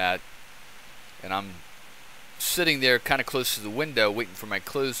laundromat, and I'm sitting there kind of close to the window waiting for my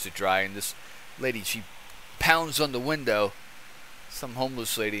clothes to dry, and this lady, she pounds on the window, some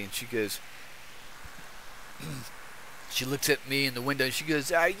homeless lady, and she goes, she looks at me in the window, and she goes,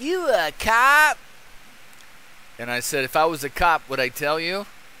 are you a cop? And I said, if I was a cop, would I tell you?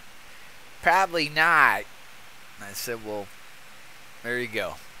 Probably not. And I said, well, there you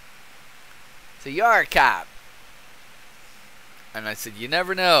go. So you're a cop. And I said, you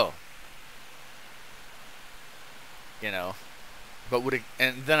never know. You know. But would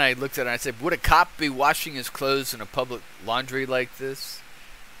and then I looked at her and I said, would a cop be washing his clothes in a public laundry like this?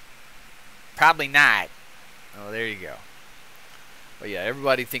 Probably not. Oh, there you go. But yeah,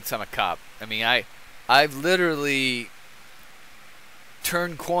 everybody thinks I'm a cop. I mean, I've literally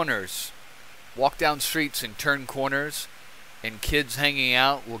turned corners, walked down streets and turned corners, and kids hanging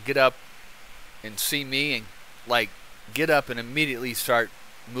out will get up and see me and like get up and immediately start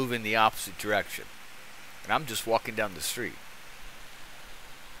moving the opposite direction. And I'm just walking down the street.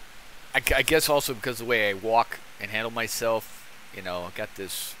 I guess also because of the way I walk and handle myself, you know, I got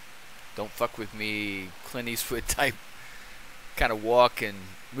this don't fuck with me Clint Eastwood type kind of walk and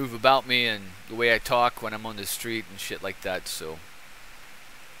move about me, and the way I talk when I'm on the street and shit like that. So,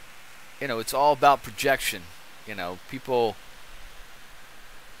 you know, it's all about projection. You know, people,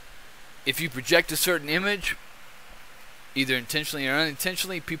 if you project a certain image, either intentionally or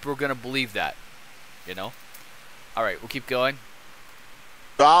unintentionally, people are going to believe that, you know. All right, we'll keep going.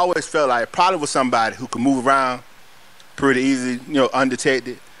 I always felt like it probably was somebody who could move around pretty easy, you know,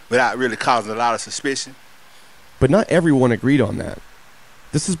 undetected, without really causing a lot of suspicion. But not everyone agreed on that.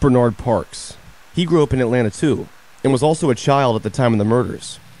 This is Bernard Parks. He grew up in Atlanta too, and was also a child at the time of the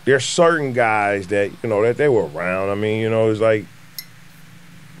murders. There's certain guys that, you know, that they were around. I mean, you know, it's like,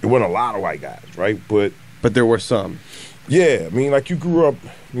 it wasn't a lot of white guys, right? But there were some. Yeah, I mean, like you grew up,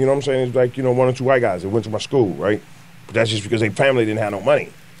 you know what I'm saying? It's like, you know, one or two white guys that went to my school, right? But that's just because their family didn't have no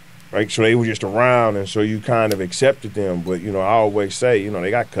money, right? So they were just around, and so you kind of accepted them. But, you know, I always say, you know,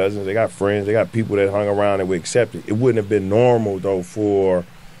 they got cousins, they got friends, they got people that hung around and we accepted. It wouldn't have been normal, though, for,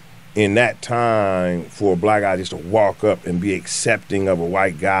 in that time, for a black guy just to walk up and be accepting of a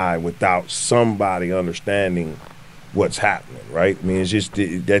white guy without somebody understanding what's happening, right? I mean, it's just,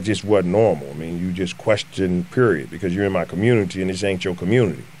 that just wasn't normal. I mean, you just question, period, because you're in my community and this ain't your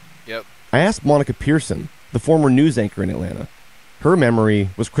community. Yep. I asked Monica Pearson, the former news anchor in Atlanta. Her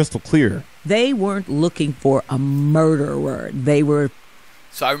memory was crystal clear. They weren't looking for a murderer. They were...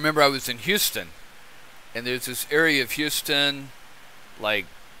 So I remember I was in Houston, and there's this area of Houston, like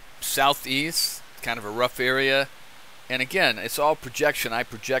southeast, kind of a rough area. And again, it's all projection. I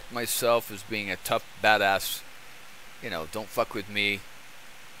project myself as being a tough, badass, you know, don't fuck with me.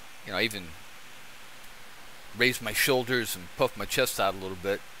 You know, I even raise my shoulders and puff my chest out a little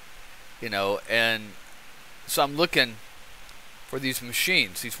bit, you know. And so I'm looking for these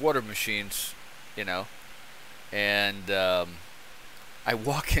machines, these water machines, you know. And I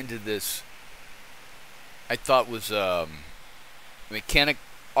walk into this, I thought was a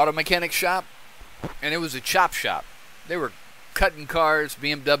auto mechanic shop, and it was a chop shop. They were cutting cars,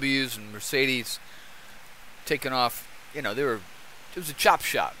 BMWs and Mercedes, taking off. You know, it was a chop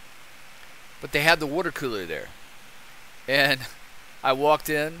shop, but they had the water cooler there. And I walked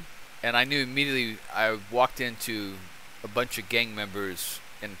in, and I knew immediately I walked into a bunch of gang members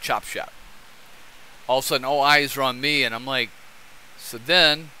in a chop shop. All of a sudden, all eyes are on me, and I'm like, so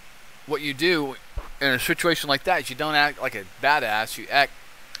then what you do in a situation like that is you don't act like a badass, you act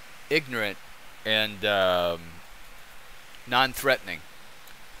ignorant and non-threatening.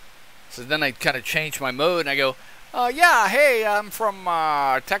 So then I kind of change my mode, and I go, yeah, hey, I'm from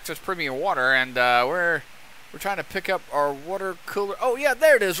Texas Premium Water, and we're trying to pick up our water cooler. Oh, yeah,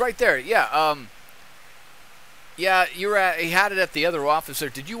 there it is, right there. Yeah, yeah, you had it at the other office there.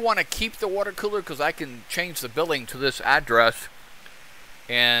 Did you want to keep the water cooler? Because I can change the billing to this address.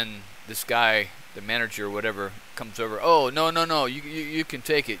 And this guy, the manager or whatever, comes over. Oh, no, you can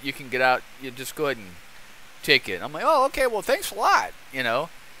take it. You can get out. You just go ahead and take it. I'm like, oh, okay, well, thanks a lot, you know.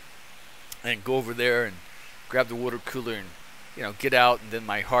 And go over there and grab the water cooler and, you know, get out, and then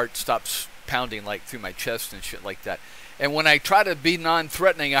my heart stops pounding like through my chest and shit like that. And when I try to be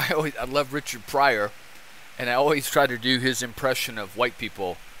non-threatening, I love Richard Pryor, and I always try to do his impression of white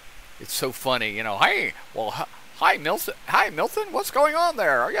people. It's so funny, you know. Hey, well, hi Milton, what's going on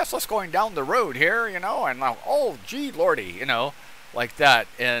there? Yes, let's going down the road here, you know, and oh, gee, lordy, you know, like that.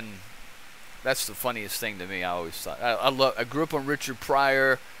 And that's the funniest thing to me. I always thought I grew up on Richard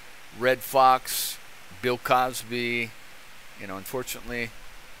Pryor, Red Fox, Bill Cosby, you know, unfortunately.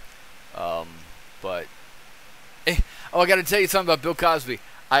 But I got to tell you something about Bill Cosby.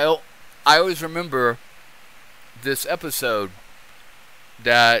 I always remember this episode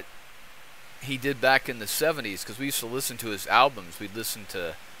that he did back in the 70s, because we used to listen to his albums. We'd listen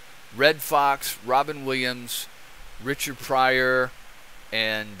to Red Fox, Robin Williams, Richard Pryor,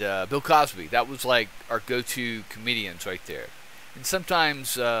 and Bill Cosby. That was like our go-to comedians right there. And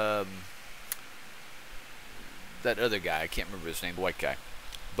sometimes that other guy, I can't remember his name, the white guy.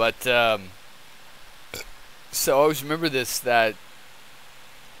 But so I always remember this, that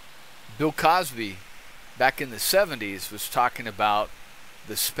Bill Cosby back in the 70s was talking about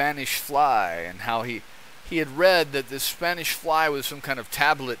the Spanish fly, and how he had read that the Spanish fly was some kind of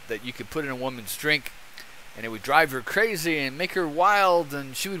tablet that you could put in a woman's drink, and it would drive her crazy and make her wild,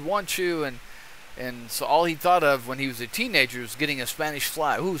 and she would want you, and so all he thought of when he was a teenager was getting a Spanish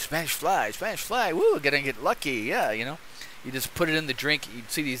fly. Ooh, Spanish fly, woo, gonna get lucky, yeah, you know. You just put it in the drink, you'd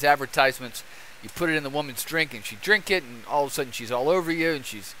see these advertisements, you put it in the woman's drink, and she'd drink it, and all of a sudden she's all over you, and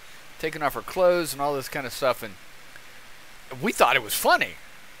she's taking off her clothes and all this kind of stuff, and we thought it was funny,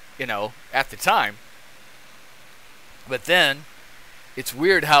 you know, at the time. But then, it's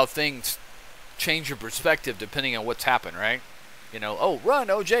weird how things change your perspective depending on what's happened, right? You know, oh, run,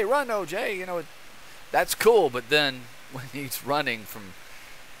 OJ, you know, that's cool, but then when he's running from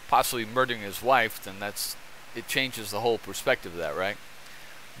possibly murdering his wife, then it changes the whole perspective of that, right?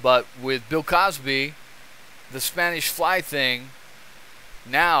 But with Bill Cosby, the Spanish fly thing,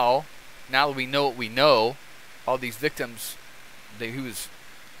 now that we know what we know, all these victims, he was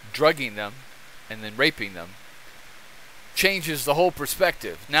drugging them and then raping them, changes the whole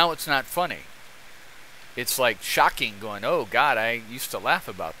perspective. Now it's not funny. It's like shocking, going, oh, God, I used to laugh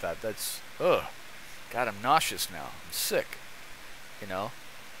about that. That's, ugh. God, I'm nauseous now. I'm sick. You know?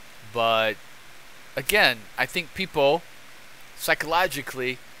 But, again, I think people,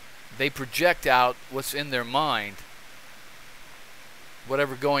 psychologically, they project out what's in their mind,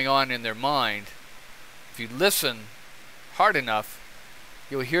 whatever going on in their mind, if you listen hard enough,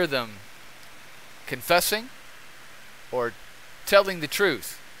 you'll hear them confessing or telling the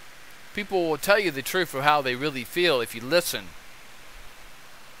truth. People will tell you the truth of how they really feel if you listen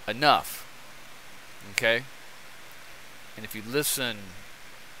enough. Okay? And if you listen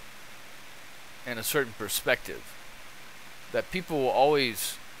in a certain perspective, that people will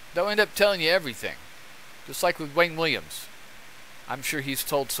always, they'll end up telling you everything. Just like with Wayne Williams. I'm sure he's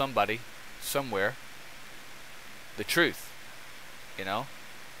told somebody, somewhere, the truth. You know?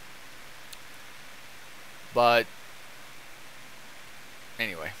 But,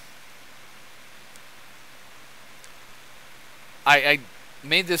 anyway. I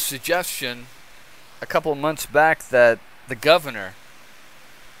made this suggestion a couple of months back that the governor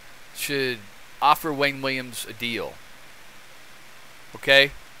should offer Wayne Williams a deal.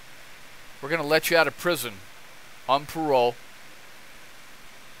 Okay? We're going to let you out of prison on parole.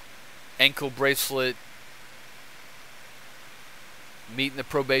 Ankle bracelet. Meeting the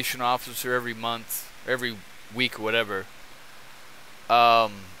probation officer every month, every week or whatever.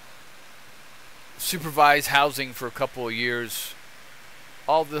 Supervised housing for a couple of years.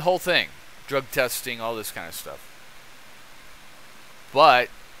 The whole thing. Drug testing, all this kind of stuff. But,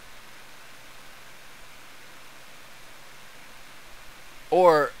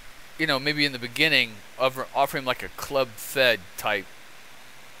 or, you know, maybe in the beginning, offer him like a club-fed type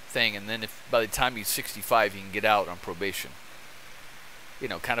thing, and then if by the time he's 65, he can get out on probation. You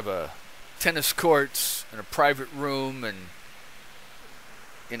know, kind of a tennis courts and a private room and,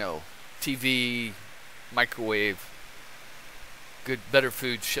 you know, TV, microwave, good, better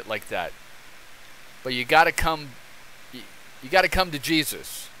food, shit like that. But you got to come. You got to come to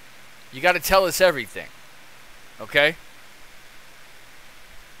Jesus. You got to tell us everything. Okay?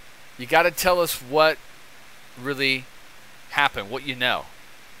 You got to tell us what really happened, what you know.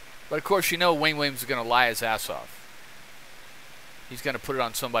 But of course, you know Wayne Williams is going to lie his ass off. He's going to put it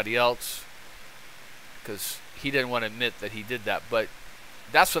on somebody else because he didn't want to admit that he did that. But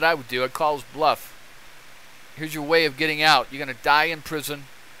that's what I would do. I'd call his bluff. Here's your way of getting out. You're going to die in prison.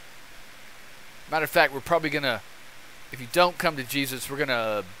 Matter of fact, we're probably going to, if you don't come to Jesus, we're going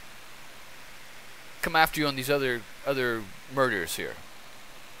to come after you on these other murders here.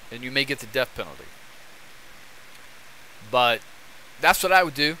 And you may get the death penalty. But that's what I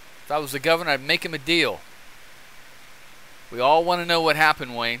would do. If I was the governor, I'd make him a deal. We all want to know what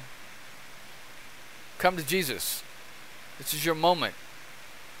happened, Wayne. Come to Jesus. This is your moment.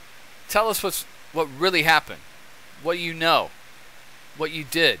 Tell us what really happened. What you know. What you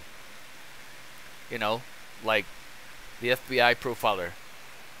did. You know, like the FBI profiler.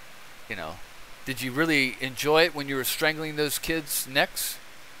 You know, did you really enjoy it when you were strangling those kids' necks?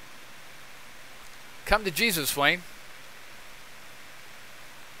 Come to Jesus, Wayne.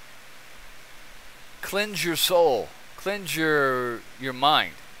 Cleanse your soul. Cleanse your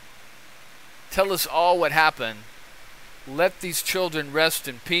mind. Tell us all what happened. Let these children rest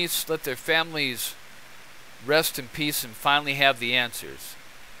in peace. Let their families rest in peace and finally have the answers.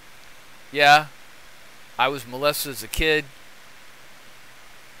 Yeah, I was molested as a kid.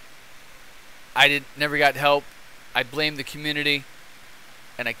 I never got help. I blamed the community.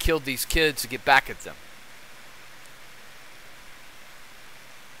 And I killed these kids to get back at them.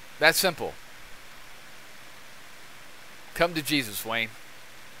 That's simple. Come to Jesus, Wayne.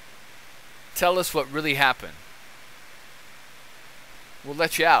 Tell us what really happened. We'll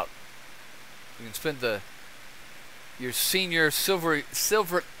let you out. You can spend your senior silver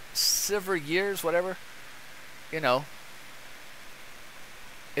years, whatever, you know,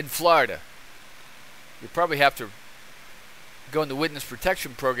 in Florida. You probably have to go in the witness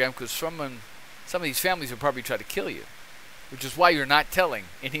protection program because some of these families will probably try to kill you, which is why you're not telling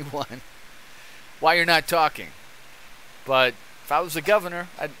anyone, why you're not talking. But if I was the governor,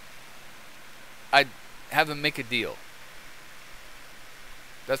 I'd have him make a deal.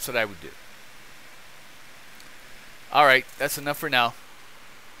 That's what I would do. All right, that's enough for now.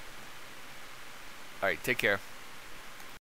 All right, take care.